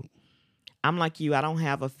episode? I'm like you. I don't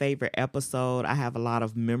have a favorite episode. I have a lot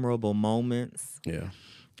of memorable moments. Yeah.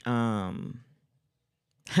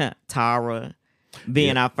 Tara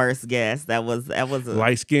being our first guest. That was a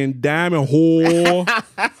light-skinned diamond whore.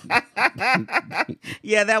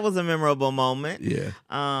 Yeah, that was a memorable moment. Yeah.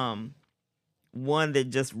 One that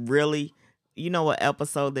just really, an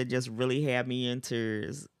episode that just really had me in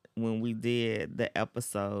tears when we did the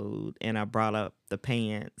episode and I brought up the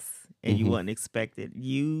pants. And you wasn't expected.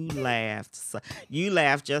 You laughed. You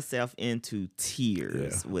laughed yourself into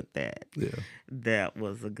tears with that. Yeah, that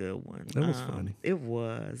was a good one. That was funny. It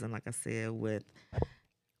was, and like I said,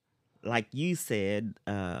 like you said,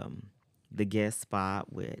 the guest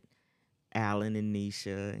spot with Alan and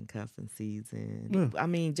Nisha and cuffing season. Yeah. I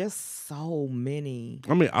mean, just so many.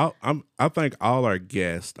 I mean, I think all our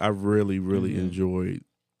guests. I really enjoyed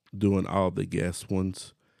doing all the guest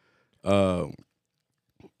ones.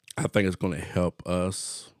 I think it's going to help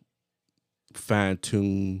us fine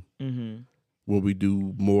tune when we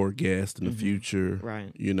do more guests in the future.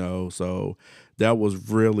 Right. So that was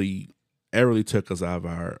really, it really took us out of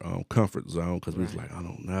our comfort zone because we was like, I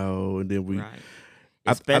don't know. And then we,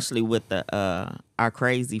 especially with the our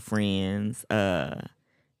crazy friends,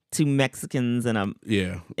 2 Mexicans and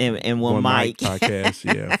one Mike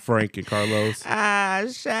podcast. Frank and Carlos.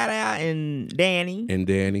 Shout out and Danny.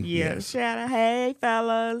 Yes. Shout out, hey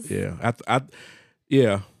fellas.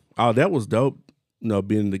 Yeah. Oh, that was dope.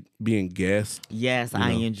 Being guest. Yes,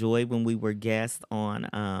 I enjoyed when we were guests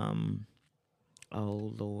on.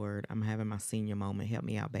 Oh Lord, I'm having my senior moment. Help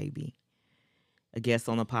me out, baby. A guest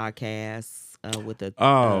on the podcast with the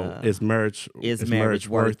is marriage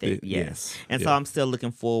worth it? Yes. And so I'm still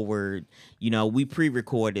looking forward. We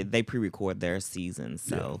pre-recorded. They pre-record their season,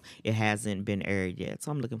 so it hasn't been aired yet.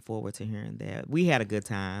 So I'm looking forward to hearing that. We had a good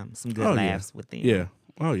time. Some good laughs with them. Yeah.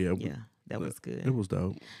 Oh yeah. Yeah. That was good. It was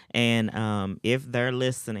dope. And if they're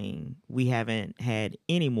listening, we haven't had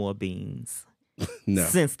any more beans. No.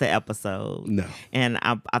 Since the episode. No. And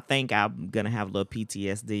I think I'm going to have a little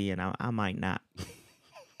PTSD and I might not.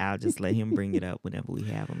 I'll just let him bring it up whenever we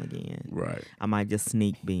have him again. Right. I might just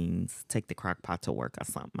sneak beans, take the crock pot to work or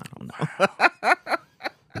something. I don't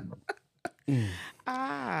know.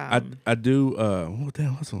 I do, what the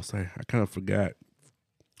hell was I going to say? I kind of forgot.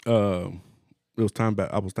 It was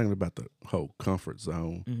I was thinking about the whole comfort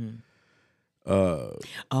zone.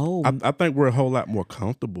 I think we're a whole lot more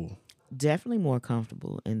comfortable. Definitely more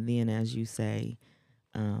comfortable. And then, as you say,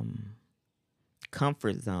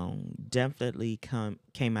 comfort zone. Definitely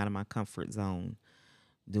came out of my comfort zone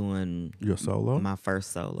doing your solo. My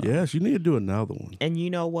first solo. Yes, you need to do another one. And you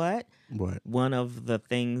know what? What? One of the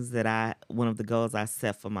goals I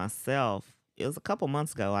set for myself, it was a couple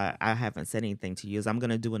months ago. I haven't said anything to you. Is I'm going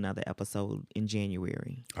to do another episode in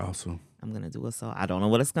January. Awesome. I'm going to do a solo. I don't know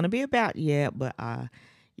what it's going to be about yet, but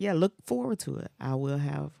look forward to it. I will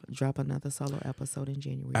drop another solo episode in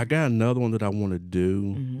January. I got another one that I want to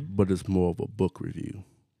do, but it's more of a book review.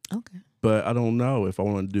 Okay. But I don't know if I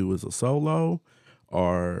want to do as a solo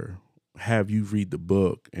or have you read the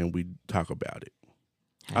book and we talk about it.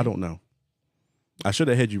 Okay. I don't know. I should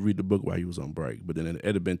have had you read the book while you was on break, but then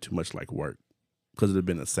it'd have been too much like work. because it'd have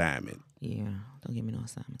been assignment. Yeah, don't give me no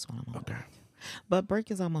assignments while I'm on Okay. break. But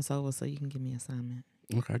break is almost over, so you can give me an assignment.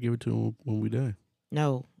 Okay, I'll give it to him when we done.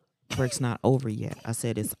 No, break's not over yet. I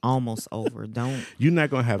said it's almost over. Don't. You're not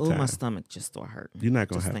gonna have Oh, time. my stomach just started hurting. You're not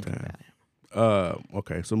gonna just have thinking time. about it.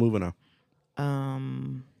 Okay, so moving on.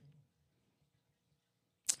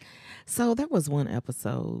 So there was one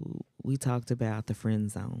episode we talked about the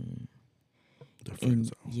friend zone. The friend And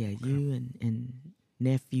zone. yeah, you and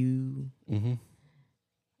nephew Mm-hmm.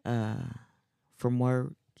 from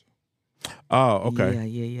work. Oh, okay.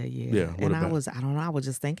 Yeah. Yeah, what And about? I don't know, I was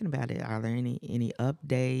just thinking about it. Are there any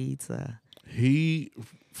updates? He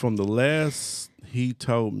from the last he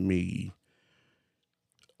told me,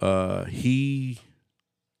 he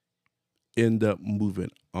ended up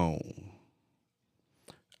moving on.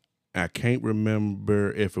 I can't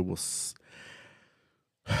remember if it was.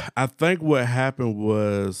 I think what happened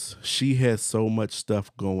was she had so much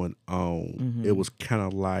stuff going on. It was kind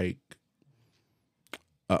of like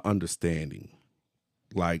a understanding.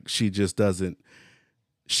 Like she just doesn't.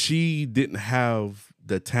 She didn't have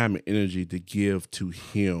the time and energy to give to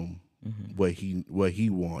him what he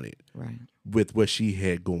wanted Right. with what she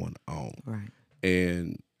had going on, Right.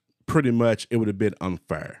 and pretty much it would have been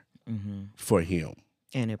unfair for him.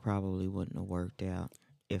 And it probably wouldn't have worked out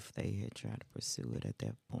if they had tried to pursue it at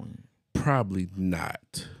that point. Probably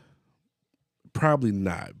not.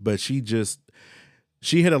 But she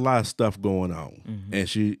had a lot of stuff going on,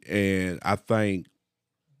 and I think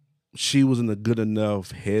she was in a good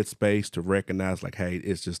enough headspace to recognize, like, hey,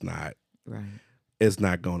 it's just not. Right. It's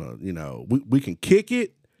not gonna, we can kick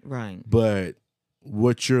it, Right. but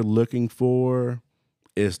what you're looking for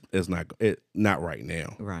is not right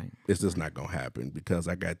now. Right. It's just not gonna happen because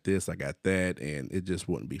I got this, I got that, and it just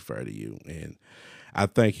wouldn't be fair to you. And I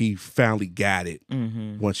think he finally got it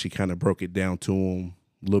once she kind of broke it down to him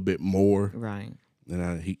a little bit more, Right.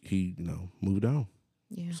 and he moved on.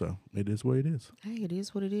 Yeah. So it is what it is. Hey, it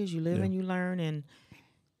is what it is. You live and you learn, and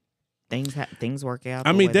things work out.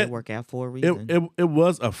 I the mean, way they that work out for a reason. it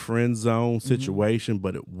was a friend zone situation,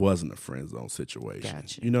 but it wasn't a friend zone situation.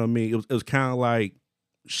 Gotcha. You know what I mean? It was kind of like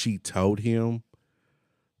she told him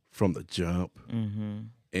from the jump, and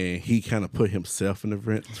he kind of put himself in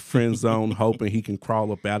the friend zone, hoping he can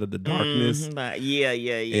crawl up out of the darkness. But yeah.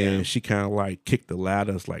 And she kind of like kicked the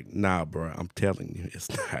ladder. It's like, nah, bro, I'm telling you, it's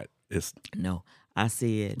not. It's No, I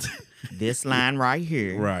said this line right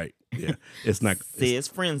here right. Yeah, it's not. says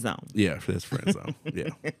friend zone. Yeah, it's friend zone.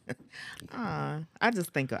 Yeah. I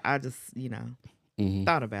just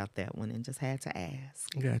thought about that one and just had to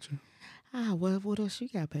ask. Gotcha. What else you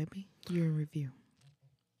got, baby? You're in review.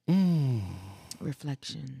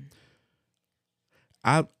 Reflection.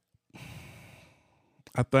 I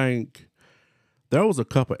think there was a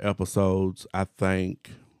couple episodes. I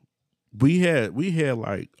think we had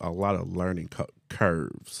like a lot of learning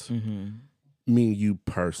curves. Me and you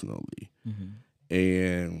personally,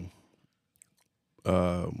 and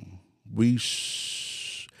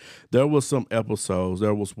there was some episodes.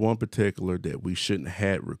 There was one particular that we shouldn't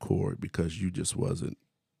have recorded because you just wasn't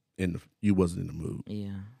in the mood.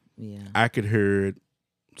 Yeah. I could hear it.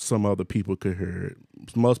 Some other people could hear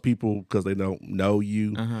it. Most people, because they don't know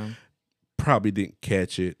you, probably didn't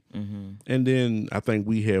catch it. And then I think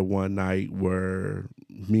we had one night where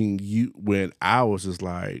me and you, when I was just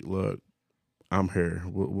like, look, I'm here.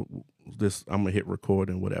 This I'm gonna hit record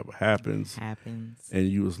and whatever happens. And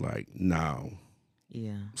you was like, no.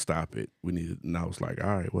 Yeah. Stop it. We need it. And I was like,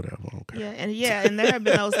 all right, whatever. Okay. And there have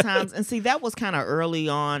been those times, and see, that was kind of early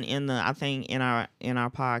on in our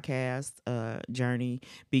podcast journey,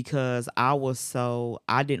 because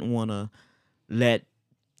I didn't want to let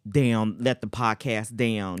the podcast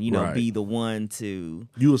down, Right. be the one to.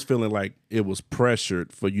 You was feeling like it was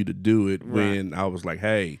pressured for you to do it when I was like,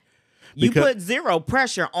 hey. You put zero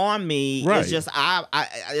pressure on me. Right. It's just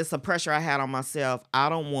it's a pressure I had on myself. I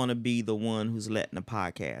don't want to be the one who's letting the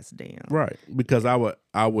podcast down. Right. Because I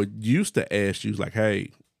would used to ask you like,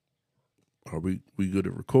 hey, are we good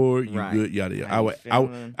to record? You good? Yada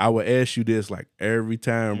yada. I would ask you this like every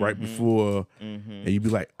time right before, and you'd be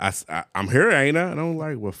like, I'm here, ain't I? And I'm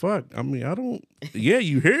like, well, fuck. I mean, I don't. Yeah,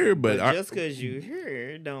 you here, but just because you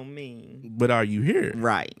here don't mean. But are you here?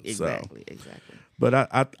 Right. Exactly. But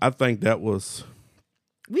I think that was.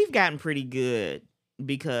 We've gotten pretty good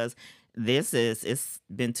because it's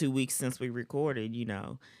been 2 weeks since we recorded,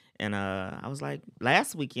 And I was like,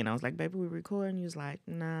 last weekend, I was like, baby, we recording? You was like,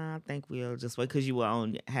 nah, I think we'll just wait, because you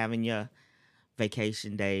were having your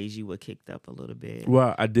vacation days. You were kicked up a little bit.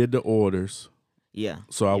 Well, I did the orders. Yeah.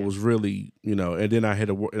 So I was really, and then I had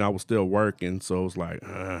to work, and I was still working. So it was like,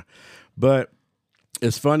 but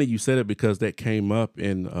It's funny you said it because that came up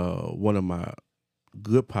in one of my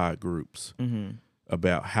Good Pod groups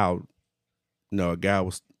about how a guy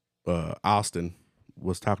was Austin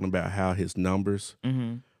was talking about how his numbers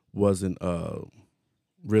wasn't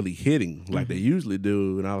really hitting like they usually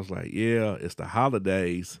do, and I was like, yeah, it's the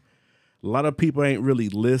holidays. A lot of people ain't really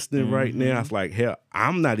listening right now. It's like, hell,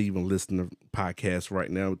 I'm not even listening to podcasts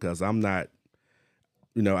right now because I'm not,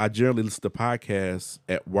 I generally listen to podcasts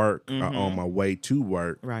at work or on my way to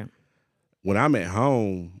work. Right. When I'm at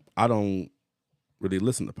home, I don't really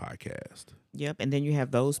listen to podcasts. Yep. And then you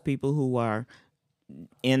have those people who are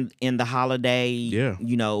in the holiday, Yeah.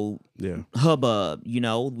 hubbub.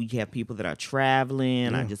 We have people that are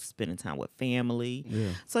traveling, or just spending time with family.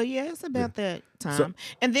 Yeah. So it's about that time.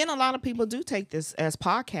 And then a lot of people do take this, as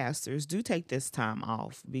podcasters, do take this time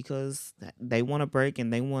off because they want to break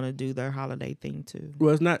and they want to do their holiday thing too.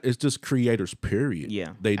 Well, it's just creators, period.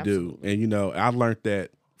 Yeah, they absolutely. do. And I learned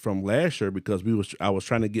that from last year because I was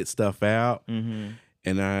trying to get stuff out, and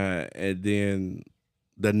then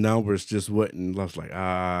the numbers just wouldn't. I was like,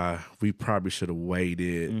 we probably should have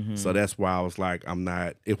waited. So that's why I was like, I'm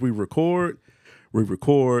not. If we record,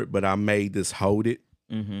 but I made this hold it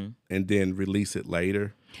and then release it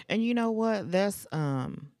later. And you know what? That's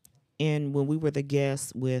and when we were the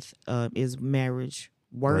guests with Is Marriage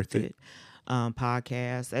Worth It?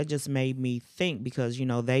 Podcast, that just made me think because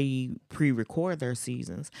they pre-record their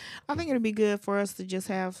seasons. I think it'd be good for us to just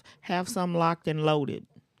have some locked and loaded.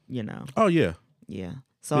 Oh yeah. Yeah.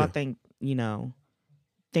 So I think,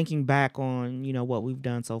 thinking back on, what we've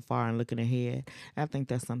done so far and looking ahead, I think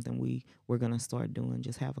that's something we're going to start doing.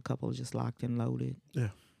 Just have a couple just locked and loaded. Yeah.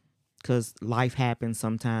 Because life happens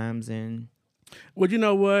sometimes. And well, you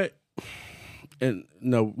know what? And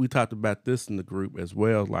we talked about this in the group as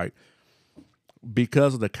well. Like,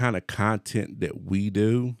 because of the kind of content that we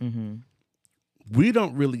do, we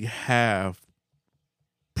don't really have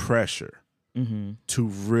pressure to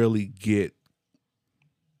really get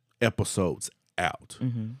episodes out.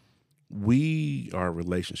 We are a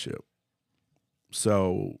relationship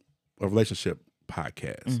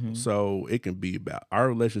podcast. So it can be about our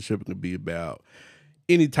relationship. It can be about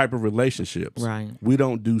any type of relationships. Right. We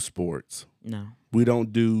don't do sports. No. We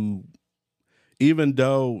don't do, even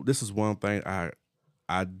though this is one thing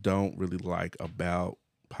I don't really like about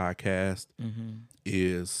podcast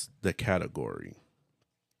is the category.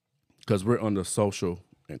 Because we're under social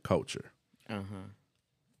and culture.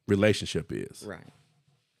 Relationship is. Right.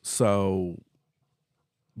 So,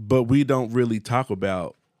 but we don't really talk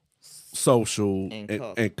about social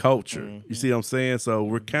and culture. You see what I'm saying? So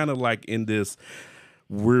we're kind of like in this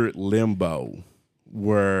weird limbo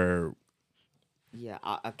where... Yeah,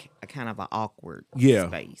 a kind of an awkward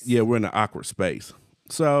space. Yeah, we're in an awkward space.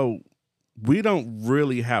 So we don't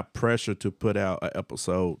really have pressure to put out an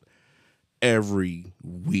episode every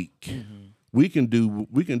week. We can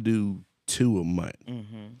do 2 a month.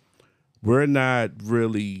 We're not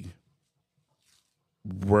really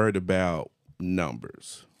worried about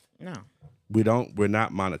numbers. No. We're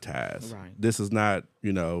not monetized. Right. This is not,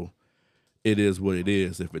 it is what it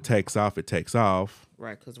is. If it takes off, it takes off.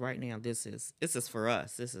 Right, because right now this is for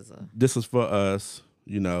us. This is for us.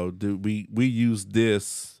 We use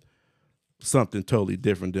this something totally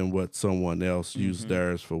different than what someone else used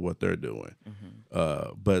theirs for what they're doing.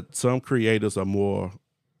 But some creators are more,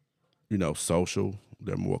 social.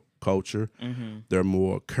 They're more culture. They're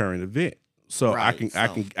more current event. So I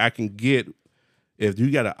can get, if you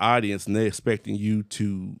got an audience and they're expecting you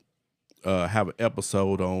to have an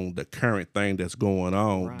episode on the current thing that's going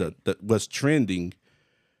on, the what's trending,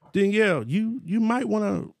 then you might want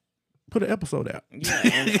to put an episode out. Yeah,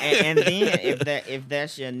 and then if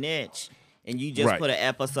that's your niche, and you just put an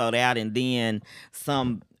episode out, and then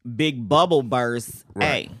some big bubble burst,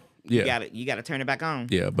 hey, you gotta turn it back on.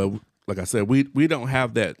 Yeah, but like I said, we don't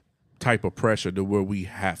have that type of pressure to where we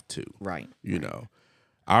have to. Right.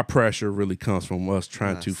 Our pressure really comes from us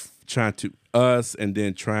trying to and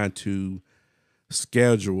then trying to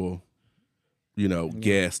schedule,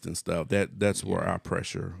 guests and stuff. That's where our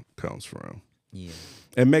pressure comes from. Yeah.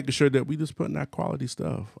 And making sure that we just putting out quality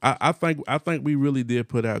stuff. I think we really did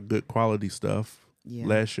put out good quality stuff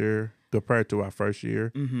last year compared to our first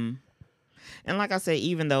year. And like I said,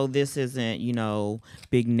 even though this isn't,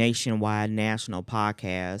 big nationwide national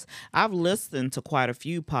podcast, I've listened to quite a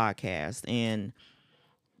few podcasts, and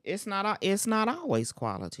it's not always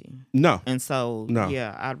quality. No. And so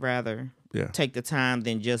I'd rather take the time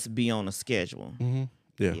than just be on a schedule.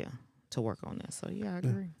 Yeah. To work on that. So I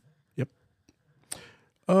agree. Yep.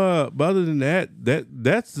 But other than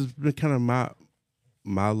that's been kind of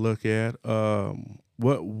my look at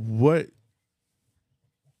what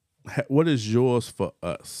what is yours for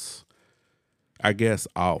us? I guess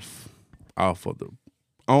off of the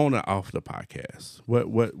on or off the podcast.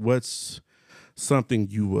 What's something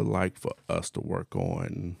you would like for us to work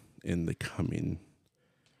on in the coming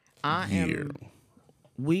I year? am.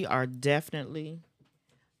 We are definitely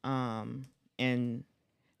um and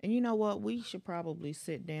and you know what? We should probably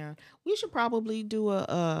sit down. We should probably do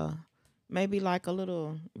a maybe like a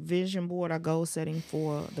little vision board or goal setting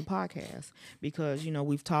for the podcast because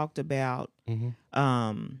we've talked about Mm-hmm.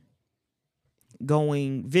 um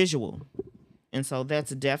going visual, and so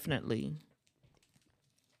that's definitely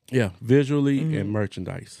Yeah, visually and mhm,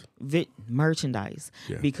 merchandise. merchandise,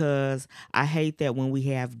 Yeah, because I hate that when we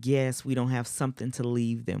have guests, we don't have something to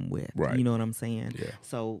leave them with. right. You know what I'm saying? Yeah,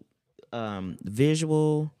 So,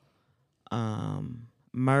 visual,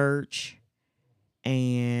 merch,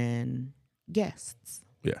 and guests.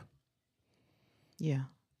 yeah. Yeah.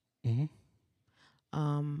 Mm-hmm.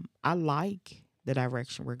 I like the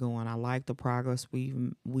direction we're going. I like the progress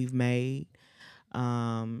we've made.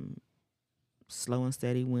 Um, Slow and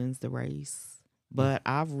steady wins the race. But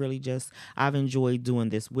I've enjoyed doing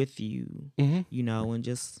this with you, Mm-hmm. and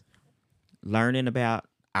just learning about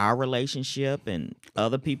our relationship and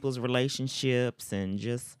other people's relationships, and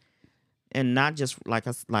not just like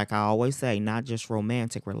I always say, not just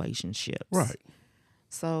romantic relationships. Right.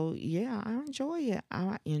 So yeah, I enjoy it.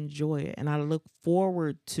 I enjoy it, and I look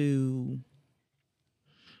forward to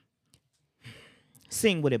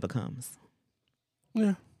seeing what it becomes.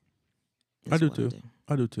 Yeah, I Is do what I too. do.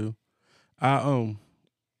 I do too. I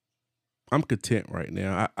I'm content right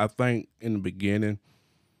now. I think in the beginning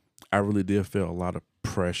I really did feel a lot of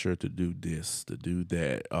pressure to do this, to do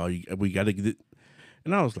that. Oh, we got to get it.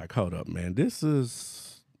 And I was like, hold up, man. This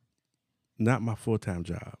is not my full-time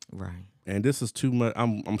job. Right. And this is too much.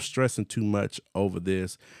 I'm stressing too much over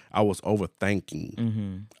this. I was overthinking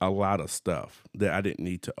Mm-hmm. a lot of stuff that I didn't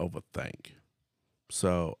need to overthink.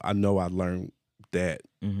 So I know I learned that,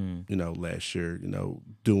 Mm-hmm. last year,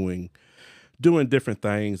 doing different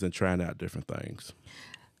things and trying out different things.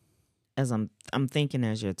 As I'm thinking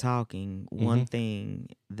as you're talking, Mm-hmm. one thing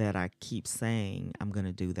that I keep saying I'm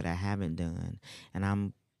gonna do that I haven't done, and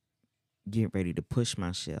I'm getting ready to push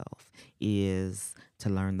myself, is to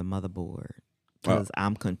learn the motherboard, Uh, because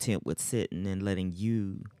I'm content with sitting and letting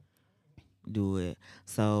you do it.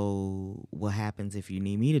 So what happens if you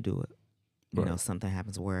need me to do it? right. Something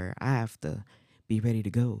happens where I have to be ready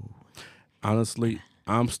to go. Honestly,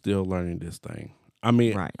 I'm still learning this thing. I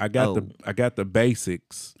mean, Right. I got the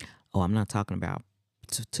basics. I'm not talking about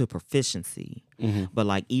to proficiency, Mm-hmm. but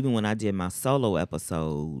like even when I did my solo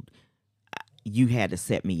episode, you had to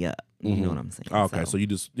set me up. You know Mm-hmm. what I'm saying? Okay, so you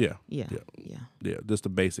just yeah, yeah, yeah. yeah, just the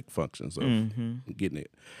basic functions of Mm-hmm. getting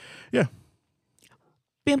it. Yeah.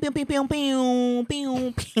 Pew, pew, pew, pew, pew,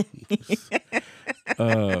 pew, pew.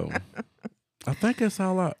 Um, I think that's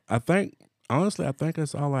all I think honestly, I think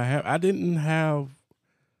that's all I have. I didn't have.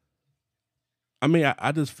 I mean,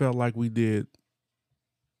 I just felt like we did,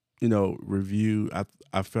 review.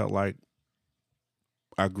 I felt like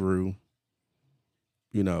I grew,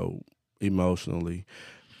 you know, emotionally.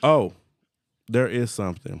 Oh, there is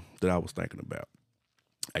something that I was thinking about.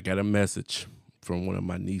 I got a message from one of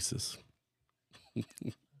my nieces.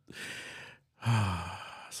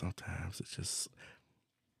 Sometimes it's just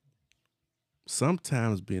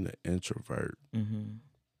sometimes being an introvert Mm-hmm.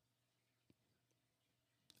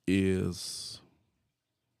 is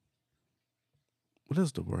what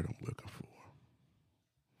is the word I'm looking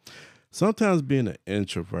for? Sometimes being an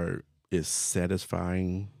introvert is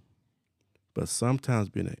satisfying, but sometimes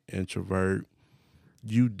being an introvert,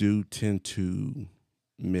 you do tend to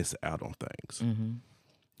miss out on things. Mm-hmm.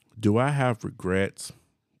 Do I have regrets?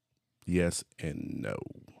 Yes and no.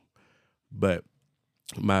 But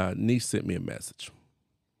my niece sent me a message.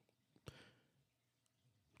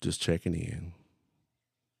 Just checking in,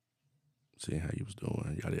 seeing how you was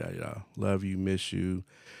doing, yada yada yada. Love you, miss you.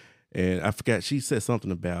 And I forgot she said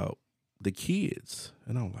something about the kids.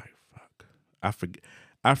 And I'm like, fuck.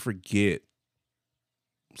 I forget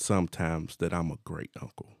sometimes that I'm a great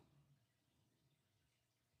uncle.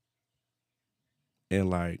 And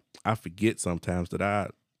like I forget sometimes that I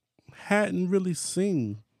hadn't really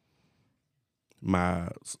seen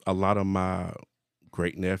a lot of my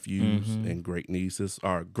great nephews Mm-hmm. and great nieces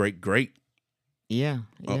or great Yeah,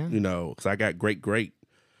 yeah. because I got great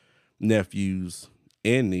nephews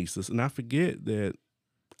and nieces, and I forget that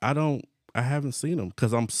I haven't seen them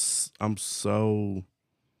because I'm so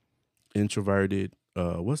introverted.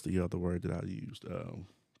 What's the other word that I used?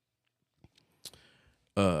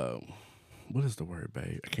 Uh, what is the word,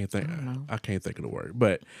 babe? I can't think. I don't know. I can't think of the word,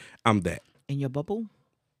 but I'm that. In your bubble?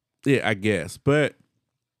 Yeah, I guess, but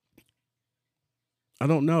I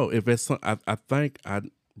don't know if it's. I think I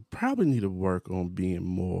probably need to work on being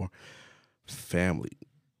more family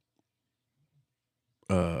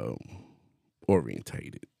um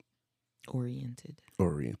orientated. Oriented.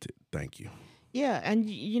 Oriented. Thank you. Yeah, and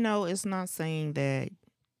it's not saying that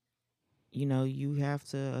you have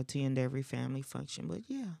to attend every family function, but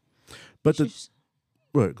yeah, you But the should.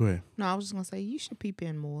 what? Go ahead. No, I was just gonna say you should peep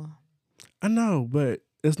in more. I know, but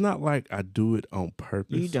it's not like I do it on You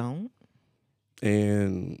purpose. don't.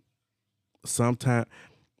 And sometimes,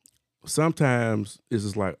 sometimes it's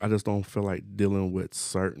just like I just don't feel like dealing with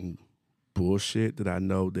certain bullshit that I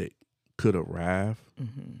know that could arrive.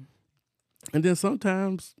 Hmm. And then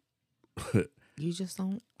sometimes You just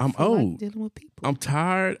don't I'm feel like old. dealing with people. I'm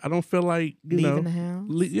tired. I don't feel like Leaving the house.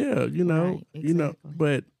 Yeah, Right, exactly.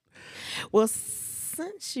 But Well,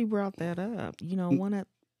 since you brought that up, one of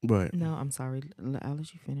but no, I'm sorry. I'll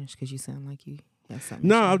let you finish because you sound like you have something.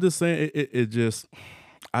 no, I'm just saying it just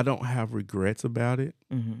I don't have regrets about it.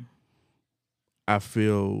 Mm-hmm. I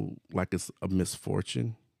feel like it's a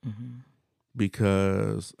misfortune Mm-hmm.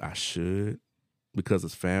 because I should because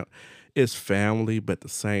it's family, but at the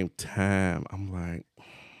same time I'm like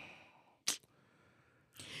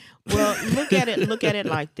Well, look at it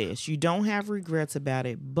like this. You don't have regrets about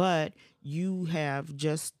it, but you have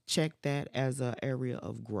just checked that as an area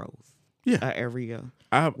of growth. Yeah. An area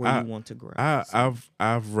I've where you want to grow.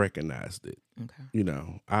 I've recognized it.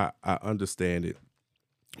 Okay. I understand it.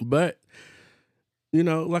 But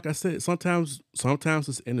like I said, sometimes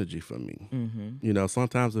it's energy for me. Mm-hmm.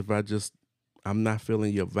 Sometimes if I'm not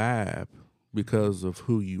feeling your vibe because of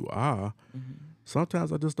who you are, Mm-hmm.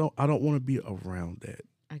 sometimes I don't want to be around that.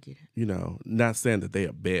 I get it. Not saying that they're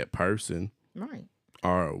a bad person Right.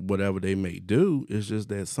 or whatever they may do. It's just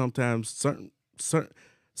that sometimes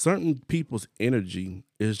certain people's energy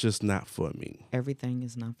is just not for me. Everything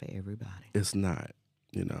is not for everybody. It's not,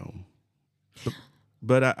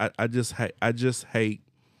 But I just hate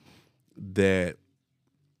that.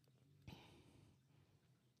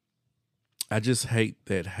 I just hate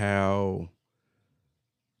that how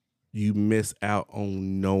you miss out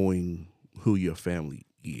on knowing who your family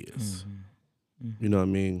is. Mm-hmm. Mm-hmm. You know what I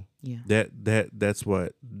mean? Yeah. That's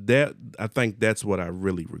what I think that's what I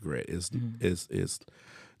really regret is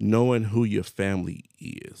knowing who your family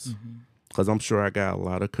is. Because I'm sure I got a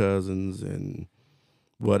lot of cousins and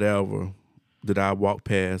whatever that I walk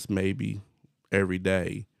past maybe every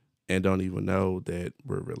day and don't even know that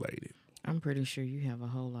we're related. I'm pretty sure you have a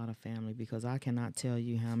whole lot of family because I cannot tell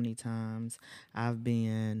you how many times I've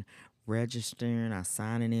been registering or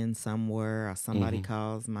signing in somewhere or somebody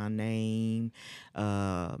calls my name,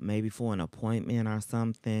 maybe for an appointment or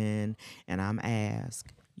something, and I'm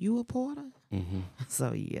asked, "You a Porter?"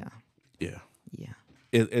 So yeah.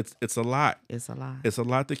 It's a lot. It's a lot. It's a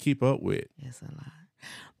lot to keep up with. It's a lot.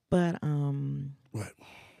 But What?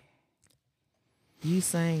 you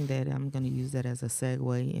saying that, I'm going to use that as a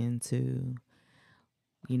segue into,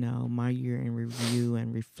 my year in review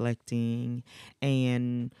and reflecting.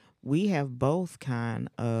 And we have both kind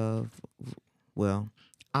of, well,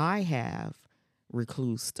 I have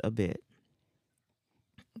reclused a bit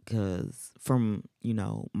because from,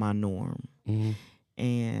 my norm.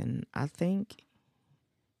 And I think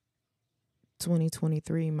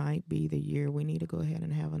 2023 might be the year we need to go ahead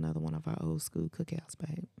and have another one of our old school cookouts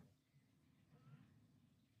back.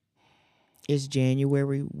 It's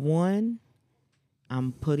January 1.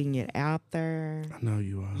 I'm putting it out there. I know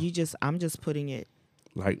you are. I'm just putting it.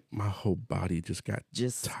 Like my whole body just got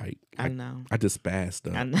tight. I know. I just spazzed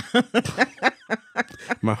up. I know.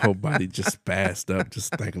 My whole body just spazzed up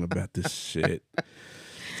just thinking about this shit.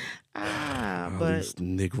 All But these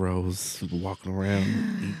Negroes walking around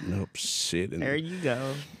eating up shit. And there you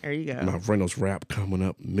go. my Reynolds wrap coming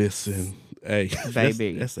up missing. Hey,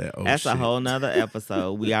 baby, that's that old that's shit. a whole nother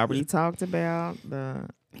episode. We already talked about the.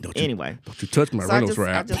 Anyway, don't you touch my Reynolds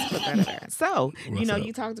wrap. I just put that in there. So What's up?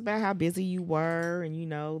 you talked about how busy you were, and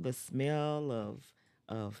the smell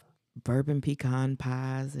of bourbon pecan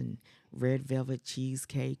pies and red velvet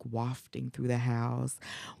cheesecake wafting through the house.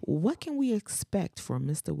 What can we expect from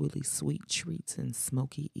Mr. Willie's Sweet Treats and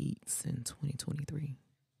Smoky Eats in 2023?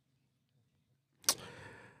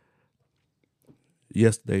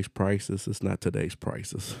 Yesterday's prices is not today's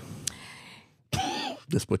prices.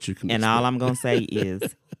 That's what you can. And expect. all I'm gonna say is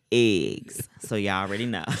eggs. So y'all already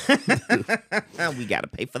know. We gotta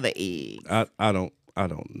pay for the eggs. I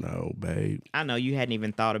don't know, babe. I know you hadn't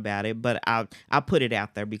even thought about it, but I'll put it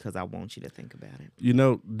out there because I want you to think about it.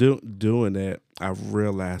 Doing that, I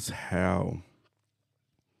realized how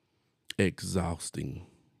exhausting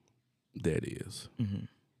that is.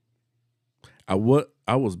 I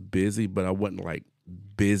was busy, but I wasn't like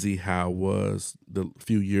busy how I was the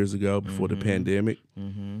few years ago before the pandemic.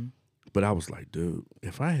 Mm-hmm. But I was like, dude,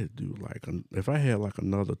 if I had to do like if I had like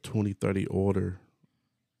another 20, 30 order,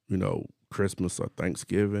 you know, Christmas or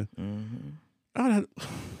Thanksgiving, Mm-hmm. I'd have,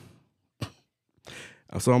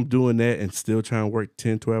 so I'm doing that and still trying to work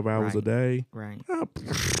 10, 12 hours a Right. day. Right. I'd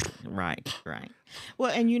Right.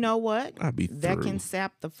 Well, and you know what? be That can through.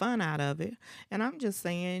 sap the fun out of it. And I'm just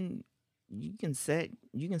saying you can set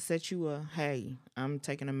you a hey, I'm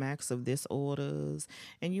taking a max of this orders,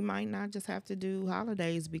 and you might not just have to do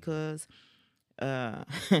holidays because uh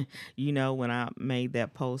when I made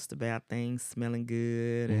that post about things smelling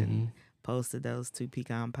good Hmm. and posted those two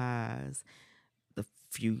pecan pies, the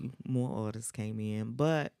few more orders came in.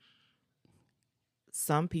 But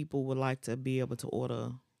some people would like to be able to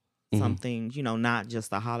order Hmm. something, not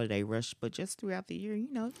just a holiday rush, but just throughout the year,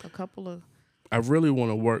 a couple of I really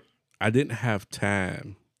want to work. I didn't have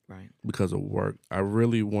time right. because of work. I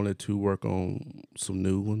really wanted to work on some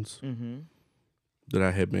new ones Mm-hmm. that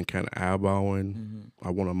I had been kind of eyeballing. Mm-hmm. I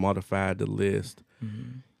want to modify the list.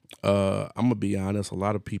 Mm-hmm. I'm gonna be honest. A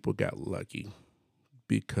lot of people got lucky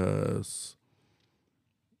because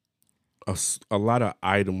a lot of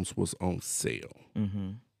items was on sale,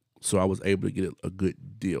 Mm-hmm. so I was able to get a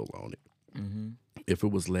good deal on it. Mm-hmm. If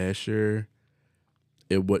it was last year,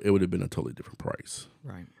 it would have been a totally different price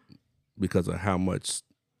Right. because of how much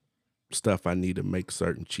stuff I need to make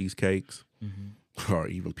certain cheesecakes Mm-hmm. or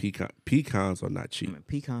even pecans are not I cheap. mean,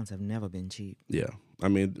 pecans have never been cheap. Yeah, I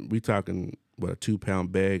mean we talking what a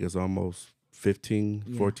 2-pound bag is almost $15,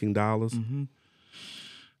 Yeah. $14, Mm-hmm.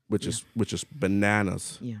 which is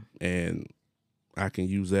bananas, Yeah. and I can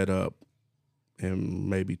use that up in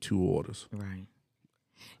maybe 2 orders. Right.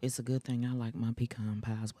 It's a good thing I like my pecan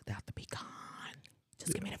pies without the pecan.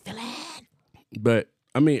 Just give me the filling. But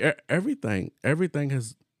I mean everything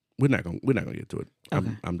has. We're not gonna get to it.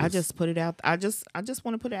 Okay. I'm I just put it out. I just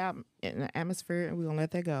want to put it out in the atmosphere, and we're gonna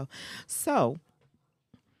let that go. So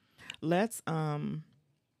let's kind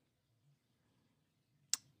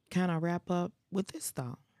of wrap up with this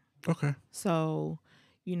thought. okay. So,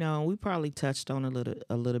 we probably touched on a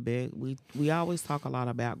little bit. We always talk a lot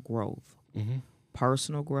about growth, Mm-hmm.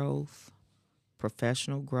 personal growth,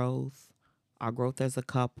 professional growth, our growth as a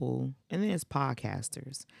couple, and then as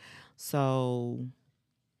podcasters. So,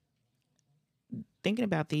 thinking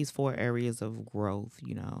about these 4 areas of growth,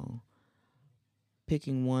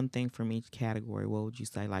 picking one thing from each category, what would you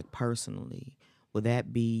say? Like personally, would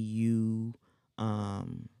that be you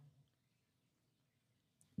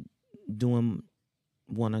doing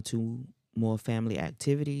 1 or 2 more family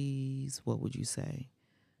activities? What would you say?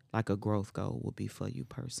 Like a growth goal would be for you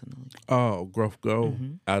personally. Oh, growth goal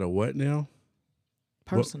Mm-hmm. out of what now?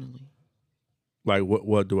 Personally. Like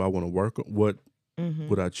what do I want to work on? What Mm-hmm.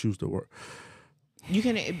 would I choose to work? You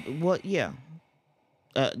can what? Yeah,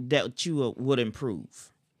 that you would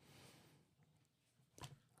improve.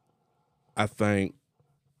 I think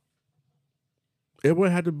it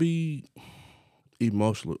would have to be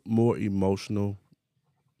more emotional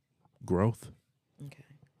growth, Okay.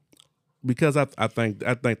 because I think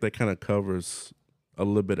that kind of covers a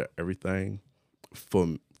little bit of everything for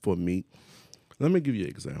me. Let me give you an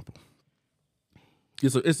example.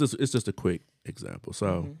 It's just a quick example.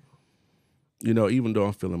 So even though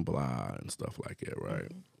I'm feeling blah and stuff like that,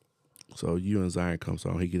 right? So you and Zion comes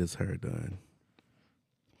on, he get his hair done,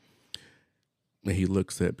 and he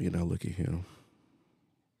looks at me, and I look at him.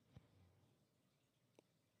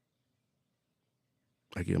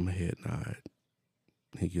 I give him a head nod.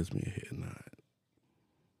 He gives me a head nod.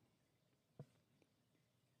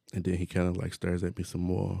 And then he kind of like stares at me some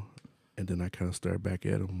more. And then I kind of stare back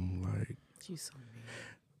at him like, You so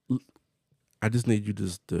mean. I just need you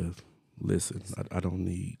just to listen. I don't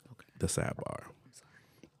need Okay. the sidebar. I'm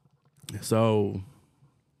sorry. So,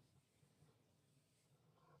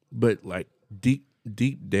 but like deep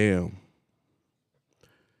down,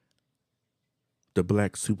 the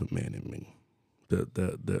black Superman in me,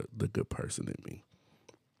 the good person in me,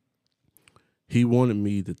 he wanted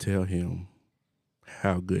me to tell him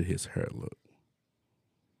how good his hair looked.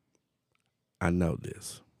 I know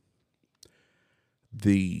this.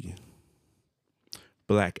 The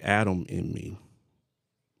Black Adam in me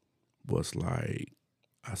was like,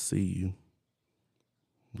 I see you.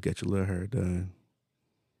 Get your little hair done.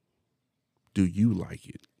 Do you like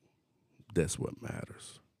it? That's what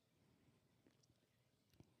matters.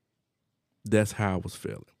 That's how I was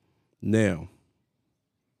feeling. Now,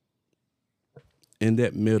 in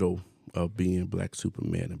that middle of being Black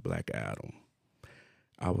Superman and Black Adam,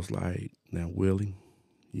 I was like, now, Willie,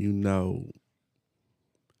 you know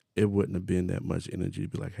it wouldn't have been that much energy to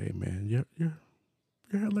be like, hey man, you're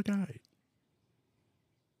hella guy.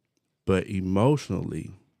 But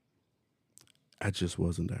emotionally, I just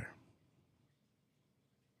wasn't there.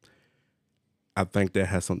 I think that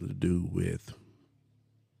has something to do with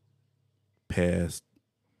past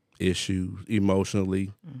issues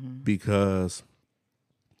emotionally because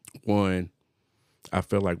one, I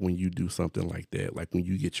feel like when you do something like that, like when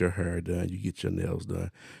you get your hair done, you get your nails done,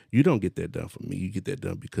 you don't get that done for me. You get that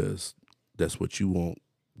done because that's what you want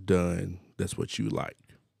done. That's what you like.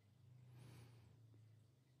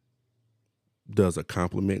 Does a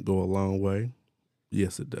compliment go a long way?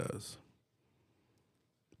 Yes, it does.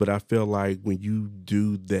 But I feel like when you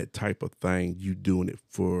do that type of thing, you doing it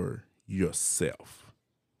for yourself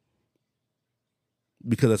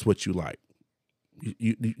because that's what you like.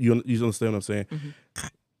 You understand what I'm saying?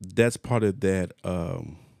 That's part of that.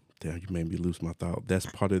 Damn, you made me lose my thought. That's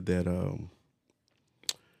part of that.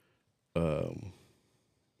 Damn,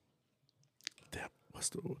 what's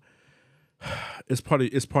the? It's part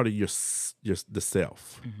of your the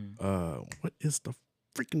self. What is the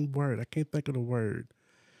freaking word? I can't think of the word.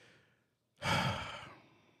 I'm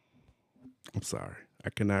sorry. I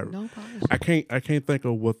cannot. No apology. I can't think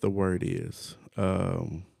of what the word is.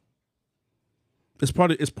 It's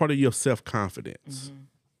part of your self confidence.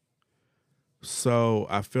 So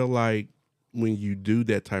I feel like when you do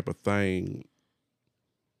that type of thing,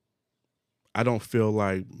 I don't feel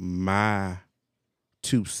like my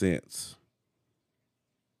 2 cents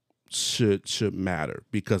should matter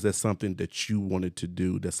because that's something that you wanted to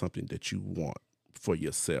do. That's something that you want for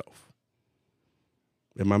yourself.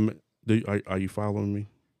 Are you following me?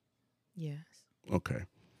 Yes. Okay.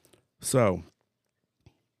 So,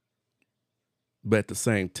 but at the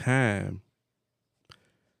same time,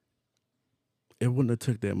 it wouldn't have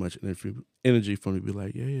took that much energy for me to be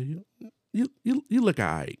like, yeah, you look all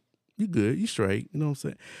right. You good. You straight. You know what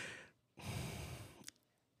I'm saying?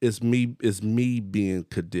 It's me being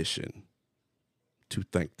conditioned to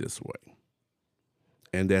think this way.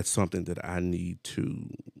 And that's something that I need to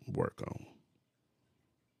work on.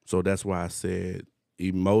 So that's why I said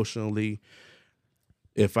emotionally,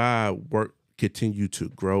 if I continue to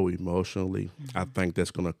grow emotionally, I think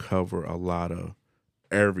that's going to cover a lot of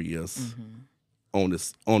areas on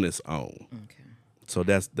its own. Okay. So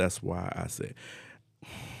that's why I said,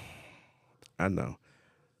 I know.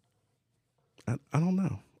 I don't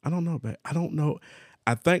know. I don't know, but I don't know.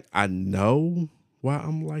 I think I know why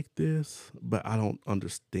I'm like this, but I don't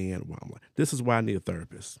understand why I'm like. This is why I need a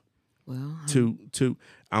therapist. Well,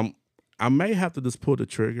 I may have to just pull the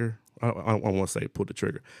trigger. I want to say pull the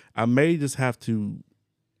trigger. I may just have to.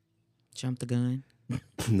 jump the gun.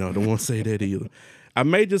 No, don't want to say that either. I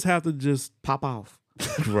may just have to just Pop off.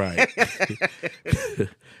 right,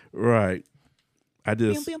 right. I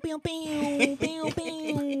just Pew, pew, pew, pew,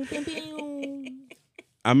 pew, pew, pew.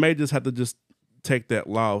 I may just have to just take that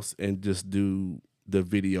loss and just do the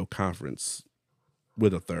video conference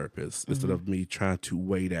with a therapist instead of me trying to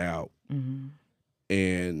wait out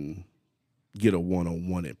and get a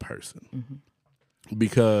one-on-one in person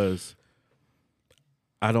because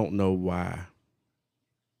I don't know why.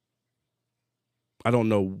 I don't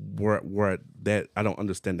know where that I don't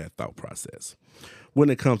understand that thought process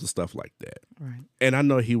when it comes to stuff like that. Right. And I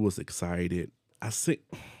know he was excited. I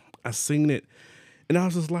seen it, and I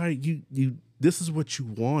was just like, you. This is what you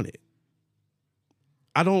wanted.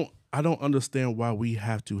 I don't understand why we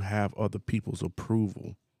have to have other people's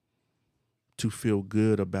approval to feel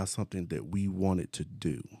good about something that we wanted to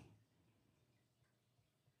do.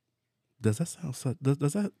 Does that sound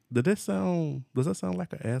does that sound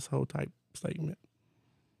like an asshole type statement?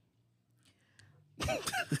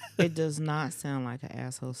 It does not sound like an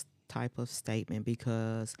asshole type of statement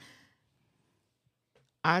because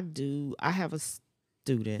I have a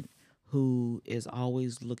student who is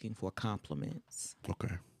always looking for compliments.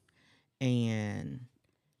 Okay. And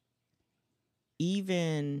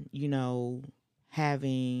even,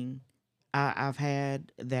 I've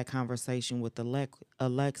had that conversation with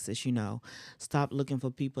Alexis, stop looking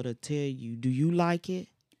for people to tell you, do you like it?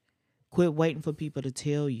 Quit waiting for people to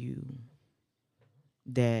tell you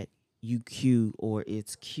that you cute or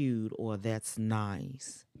it's cute or that's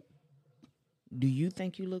nice. Do you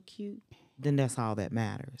think you look cute? Then that's all that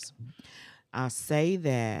matters. I say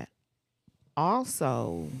that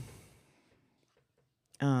also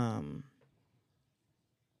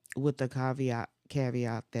with the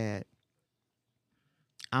caveat that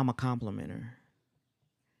I'm a complimenter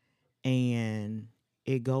and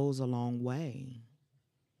it goes a long way.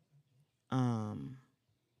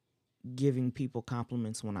 Giving people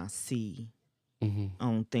compliments when I see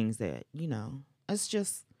on things that, it's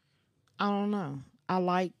just I don't know. I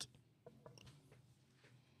like,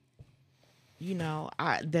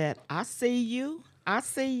 I see you. I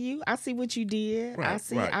see you. I see what you did. I Right,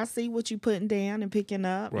 see right, I see what you putting down and picking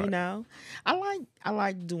up. right. I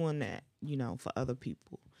like doing that, for other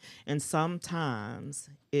people. And sometimes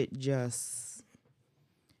it means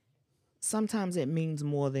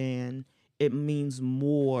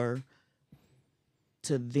more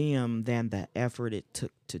to them than the effort it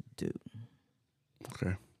took to do.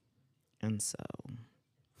 Okay. And so,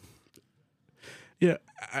 Yeah,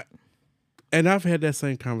 and I've had that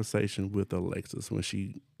same conversation with Alexis when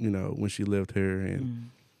when she lived here, and mm,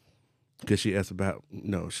 because she asked about,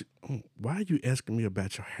 why are you asking me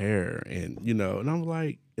about your hair, and I'm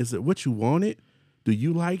like, is it what you wanted? Do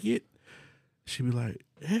you like it? She'd be like,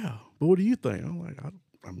 yeah, but what do you think? I'm like,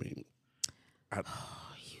 I mean, I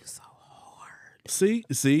oh, you so hard. see,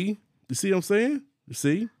 you see what I'm saying? You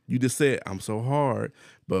see, you just said I'm so hard,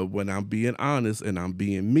 but when I'm being honest and I'm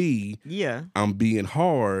being me, Yeah. I'm being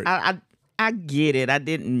hard. I get it. I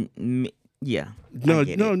didn't. Yeah, I No,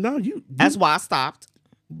 get it. no, no, That's why I stopped.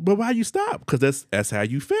 but why you stop? Because that's how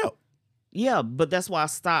you felt. Yeah, but that's why I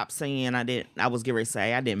stopped saying I didn't. I was getting ready to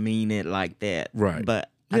say I didn't mean it like that. Right. But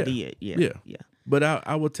I Yeah. did. Yeah. Yeah. Yeah. But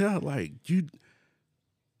I would tell her, like,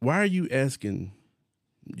 why are you asking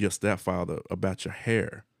your stepfather about your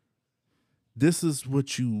hair? This is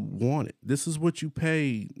what you wanted. This is what you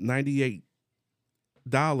paid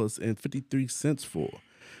 $98.53 for.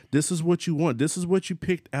 This is what you want. This is what you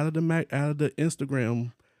picked out of the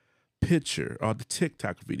Instagram picture or the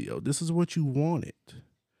TikTok video. This is what you wanted.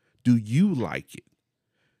 Do you like it?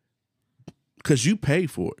 Because you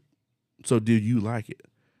paid for it. So do you like it?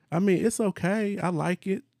 I mean, it's okay. I like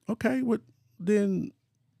it. Okay, what then?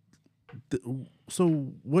 So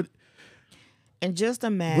what? And just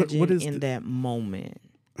What imagine is in that moment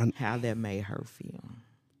I- how that made her feel.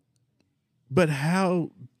 But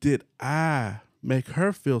how did I make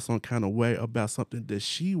her feel some kind of way about something that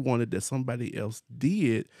she wanted that somebody else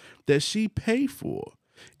did that she paid for?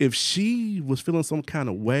 If she was feeling some kind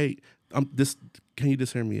of way, can you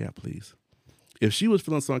just hear me out, please? If she was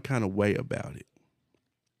feeling some kind of way about it,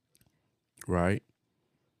 right?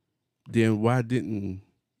 Then why didn't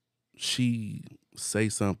she say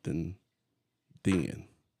something then?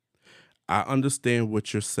 I understand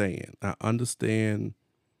what you're saying. I understand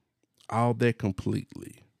all that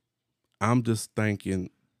completely. I'm just thinking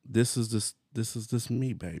this is just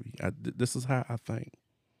me, baby. This is how I think.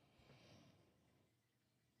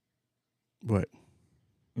 What?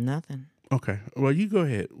 Nothing. Okay. Well, you go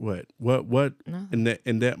ahead. What Nothing.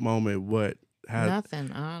 in that moment, what how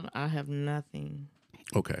Nothing. I have nothing.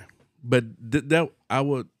 okay. But that I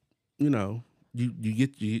would, you know, you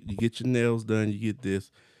get your nails done, you get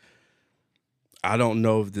this. I don't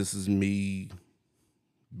know if this is me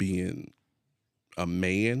being a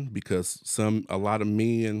man because a lot of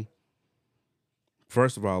men,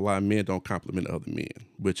 first of all, a lot of men don't compliment other men,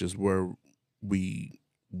 which is where we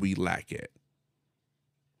lack at.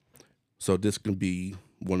 So this can be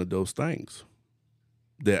one of those things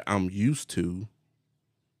that I'm used to,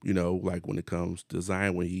 like when it comes to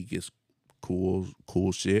Zion, when he gets cool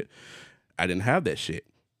shit. I didn't have that shit,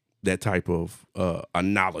 that type of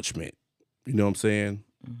acknowledgement. You know what I'm saying?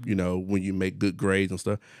 Mm-hmm. When you make good grades and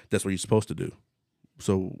stuff, that's what you're supposed to do.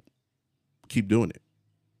 So keep doing it.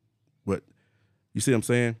 But you see what I'm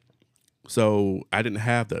saying? So I didn't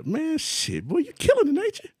have that. Man, shit, boy, you killing it,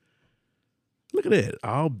 ain't you? Look at that.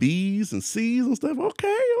 All B's and C's and stuff.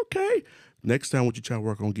 Okay. Next time when you try to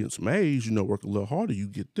work on getting some A's, work a little harder, you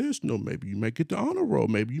get this. Maybe you might get the honor roll.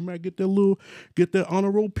 Maybe you might get that honor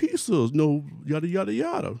roll pieces. Yada yada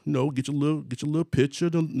yada. Get your little picture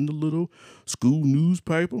in the little school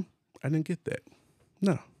newspaper. I didn't get that.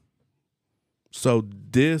 No. So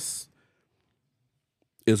this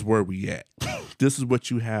is where we at. This is what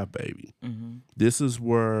you have, baby. Mm-hmm. This is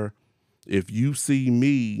where if you see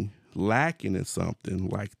me lacking in something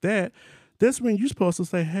like that, that's when you're supposed to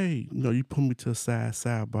say, hey, you put me to a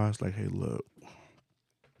sidebar. It's like, hey, look,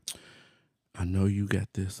 I know you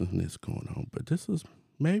got this and this going on, but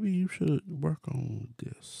maybe you should work on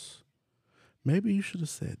this. Maybe you should have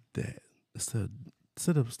said that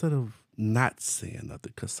instead of not saying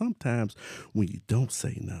nothing. Because sometimes when you don't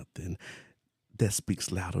say nothing, that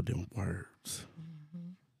speaks louder than words. Mm-hmm.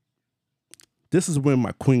 This is when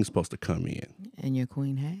my queen's supposed to come in. And your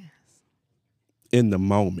queen has. In the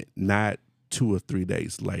moment, not 2 or 3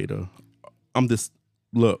 days later.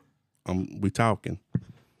 We talking.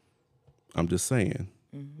 I'm just saying,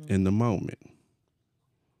 in the moment.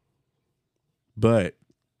 But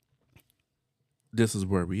this is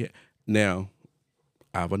where we at. Now,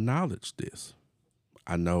 I've acknowledged this.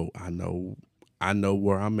 I know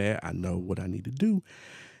where I'm at. I know what I need to do.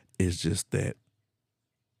 It's just that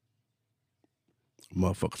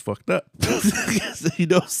motherfuckers fucked up. You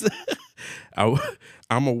know what I'm saying?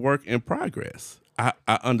 I'm a work in progress. I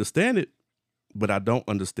understand it, but I don't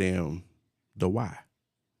understand the why.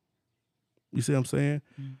 You see what I'm saying?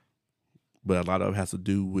 Mm. But a lot of it has to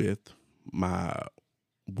do with my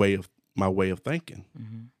way of thinking.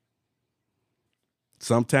 Mm-hmm.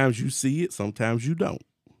 Sometimes you see it, sometimes you don't.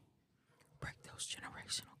 Break those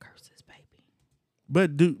generational curses, baby.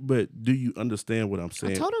 But do you understand what I'm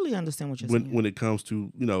saying? I totally understand what you're saying. When it comes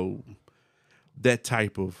to, that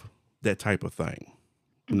type of thing.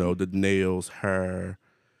 You know, the nails, hair,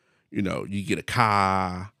 you get a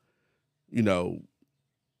car, you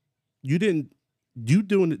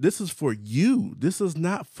doing it. This is for you. This is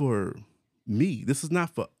not for me. This is not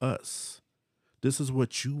for us. This is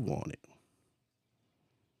what you wanted.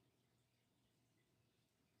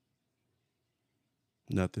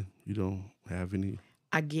 Nothing. You don't have any.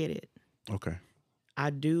 I get it. Okay. I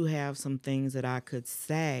do have some things that I could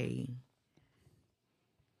say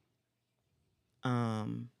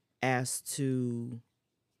as to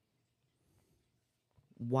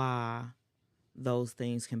why those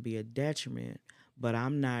things can be a detriment, but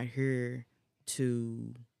I'm not here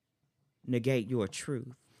to negate your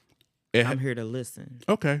truth. I'm here to listen.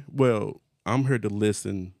 Okay. Well, I'm here to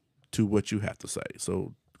listen to what you have to say.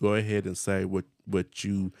 So go ahead and say what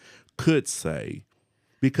you could say,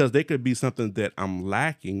 because there could be something that I'm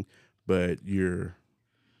lacking, but you're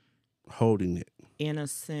holding it. In a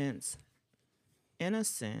sense,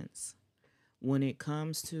 when it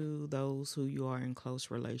comes to those who you are in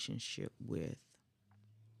close relationship with,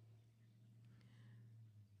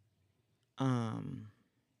 and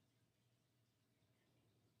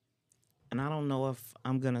I don't know if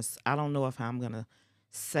how I'm gonna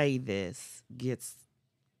say this gets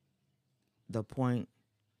the point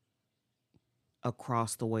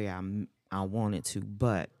across the way I want it to,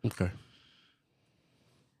 but Okay.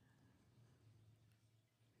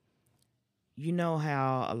 you know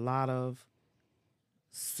how a lot of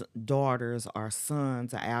daughters or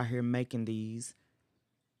sons are out here making these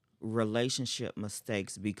relationship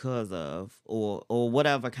mistakes because of, or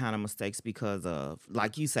whatever kind of mistakes because of,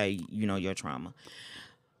 like you say, your trauma.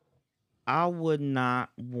 I would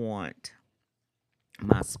not want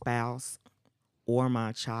my spouse or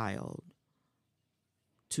my child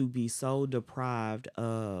to be so deprived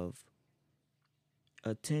of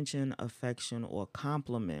attention, affection, or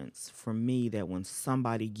compliments from me that when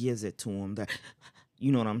somebody gives it to them, that,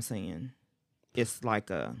 you know what I'm saying? It's like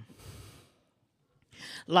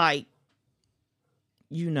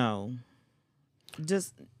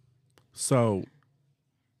just. So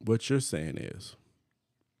what you're saying is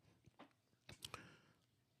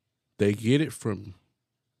they get it from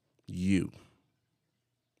you.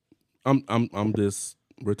 I'm just,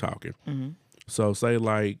 we're talking. Mm-hmm. So say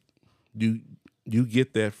like you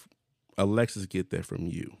get that, Alexis get that from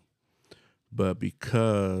you, but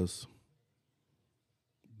because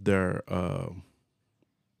their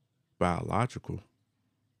biological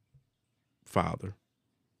father,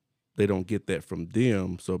 they don't get that from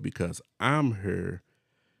them. So because I'm here,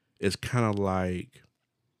 it's kind of like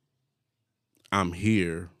I'm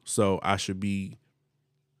here, so I should be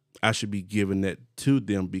giving that to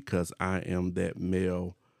them because I am that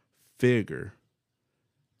male figure.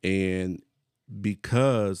 And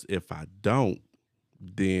because if I don't,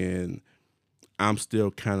 then I'm still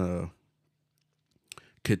kind of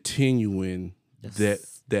continuing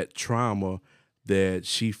that trauma that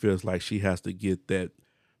she feels like she has to get that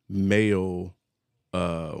male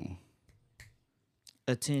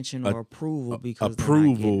attention or approval because they're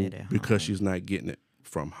not getting it at because home. she's not getting it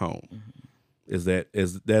from home. Mm-hmm.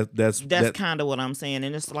 That's kind of what I'm saying.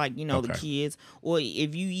 And it's like, the Okay. kids, or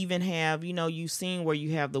if you even have, you've seen where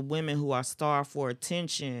you have the women who are starved for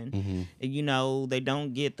attention, Mm-hmm. and they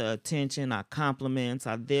don't get the attention or compliments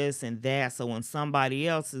or this and that. So when somebody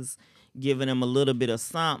else is giving them a little bit of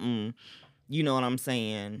something, you know what I'm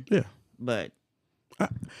saying? Yeah. But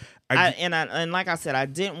I and like I said, I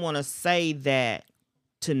didn't want to say that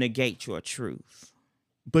to negate your truth.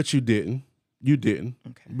 But you didn't. You didn't.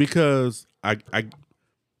 Okay. Because I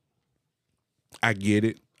get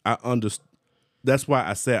it. I understand. That's why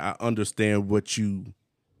I said I understand what you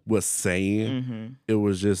was saying. Mm-hmm. It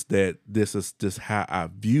was just that this is just how I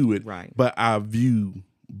view it. Right. But I view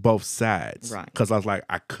both sides. Right. Because I was like,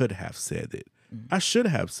 I could have said it. Mm-hmm. I should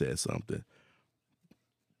have said something.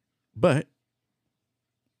 But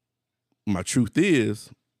my truth is,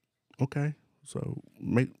 okay, so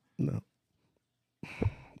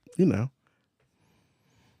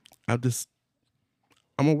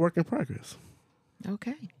I'm a work in progress.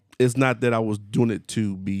 Okay. It's not that I was doing it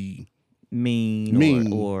to be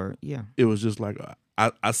Mean. Or yeah. It was just like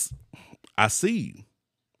I see you.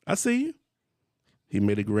 I see you. He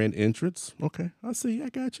made a grand entrance. Okay, I see you. I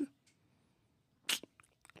got you.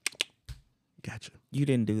 Gotcha. You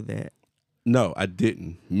didn't do that. No, I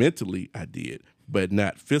didn't. Mentally, I did, but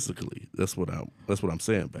not physically. That's what I'm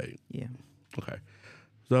saying, babe. Yeah. Okay.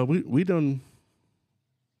 So we done.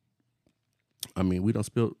 I mean, we don't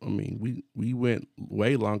spill. I mean, we went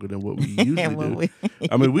way longer than what we usually do.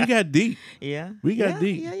 I mean, we got deep. Yeah. We got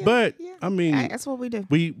deep. Yeah, but yeah. I mean, That's what we do.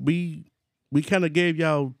 We kind of gave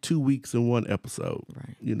y'all 2 weeks in one episode,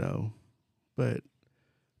 Right. you know. But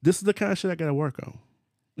this is the kind of shit I got to work on,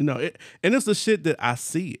 you know. And it's the shit that I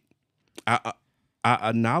see it. I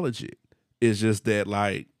acknowledge it. It's just that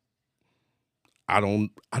like I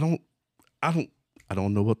don't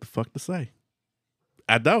know what the fuck to say.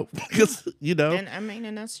 I don't, because you know. And I mean,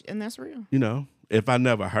 and that's real. You know, if I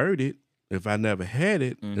never heard it, if I never had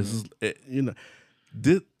it, this is you know,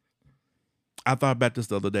 this. I thought about this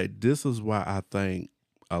the other day. This is why I think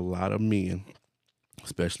a lot of men,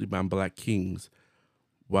 especially my black kings,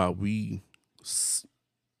 why we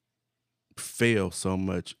fail so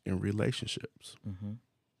much in relationships. Mm-hmm.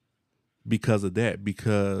 Because of that.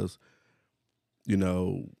 Because, you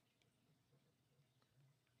know,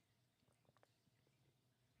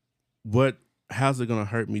 how's it gonna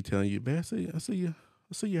hurt me telling you, man, I see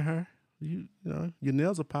your hair. You know, your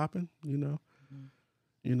nails are popping, you know. Mm-hmm.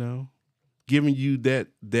 You know. Giving you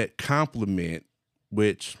that compliment,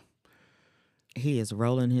 which he is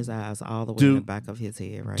rolling his eyes all the way in the back of his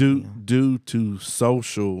head right now. Due to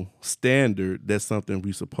social standard, that's something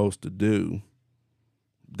we're supposed to do.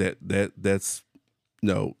 That's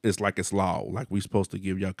no, it's like it's law. Like we're supposed to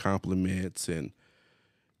give y'all compliments and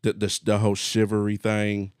the whole chivalry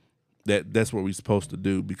thing. That's what we're supposed to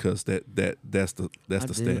do because that's the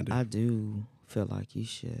standard. I do feel like you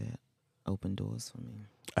should open doors for me.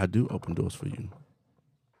 I do open doors for you.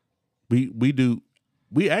 We do.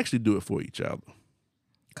 We actually do it for each other.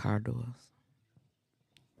 Car doors.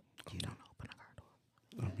 You don't open a car door.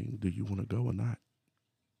 I mean, do you want to go or not?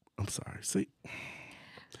 I'm sorry. See.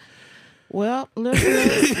 Well,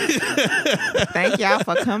 listeners, thank y'all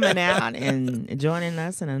for coming out and joining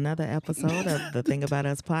us in another episode of the Think About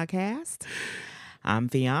Us podcast. I'm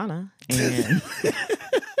Fiona, and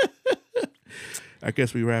I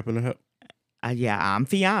guess we wrapping it up. I'm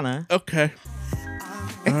Fiona. Okay.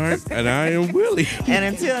 All right. And I am Willie. And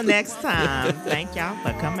until next time, thank y'all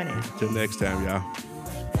for coming in. Until next time, y'all.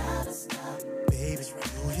 Babies,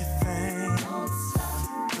 do your thing.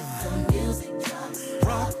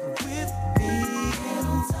 Rock with me.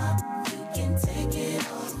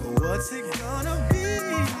 What's it gonna be?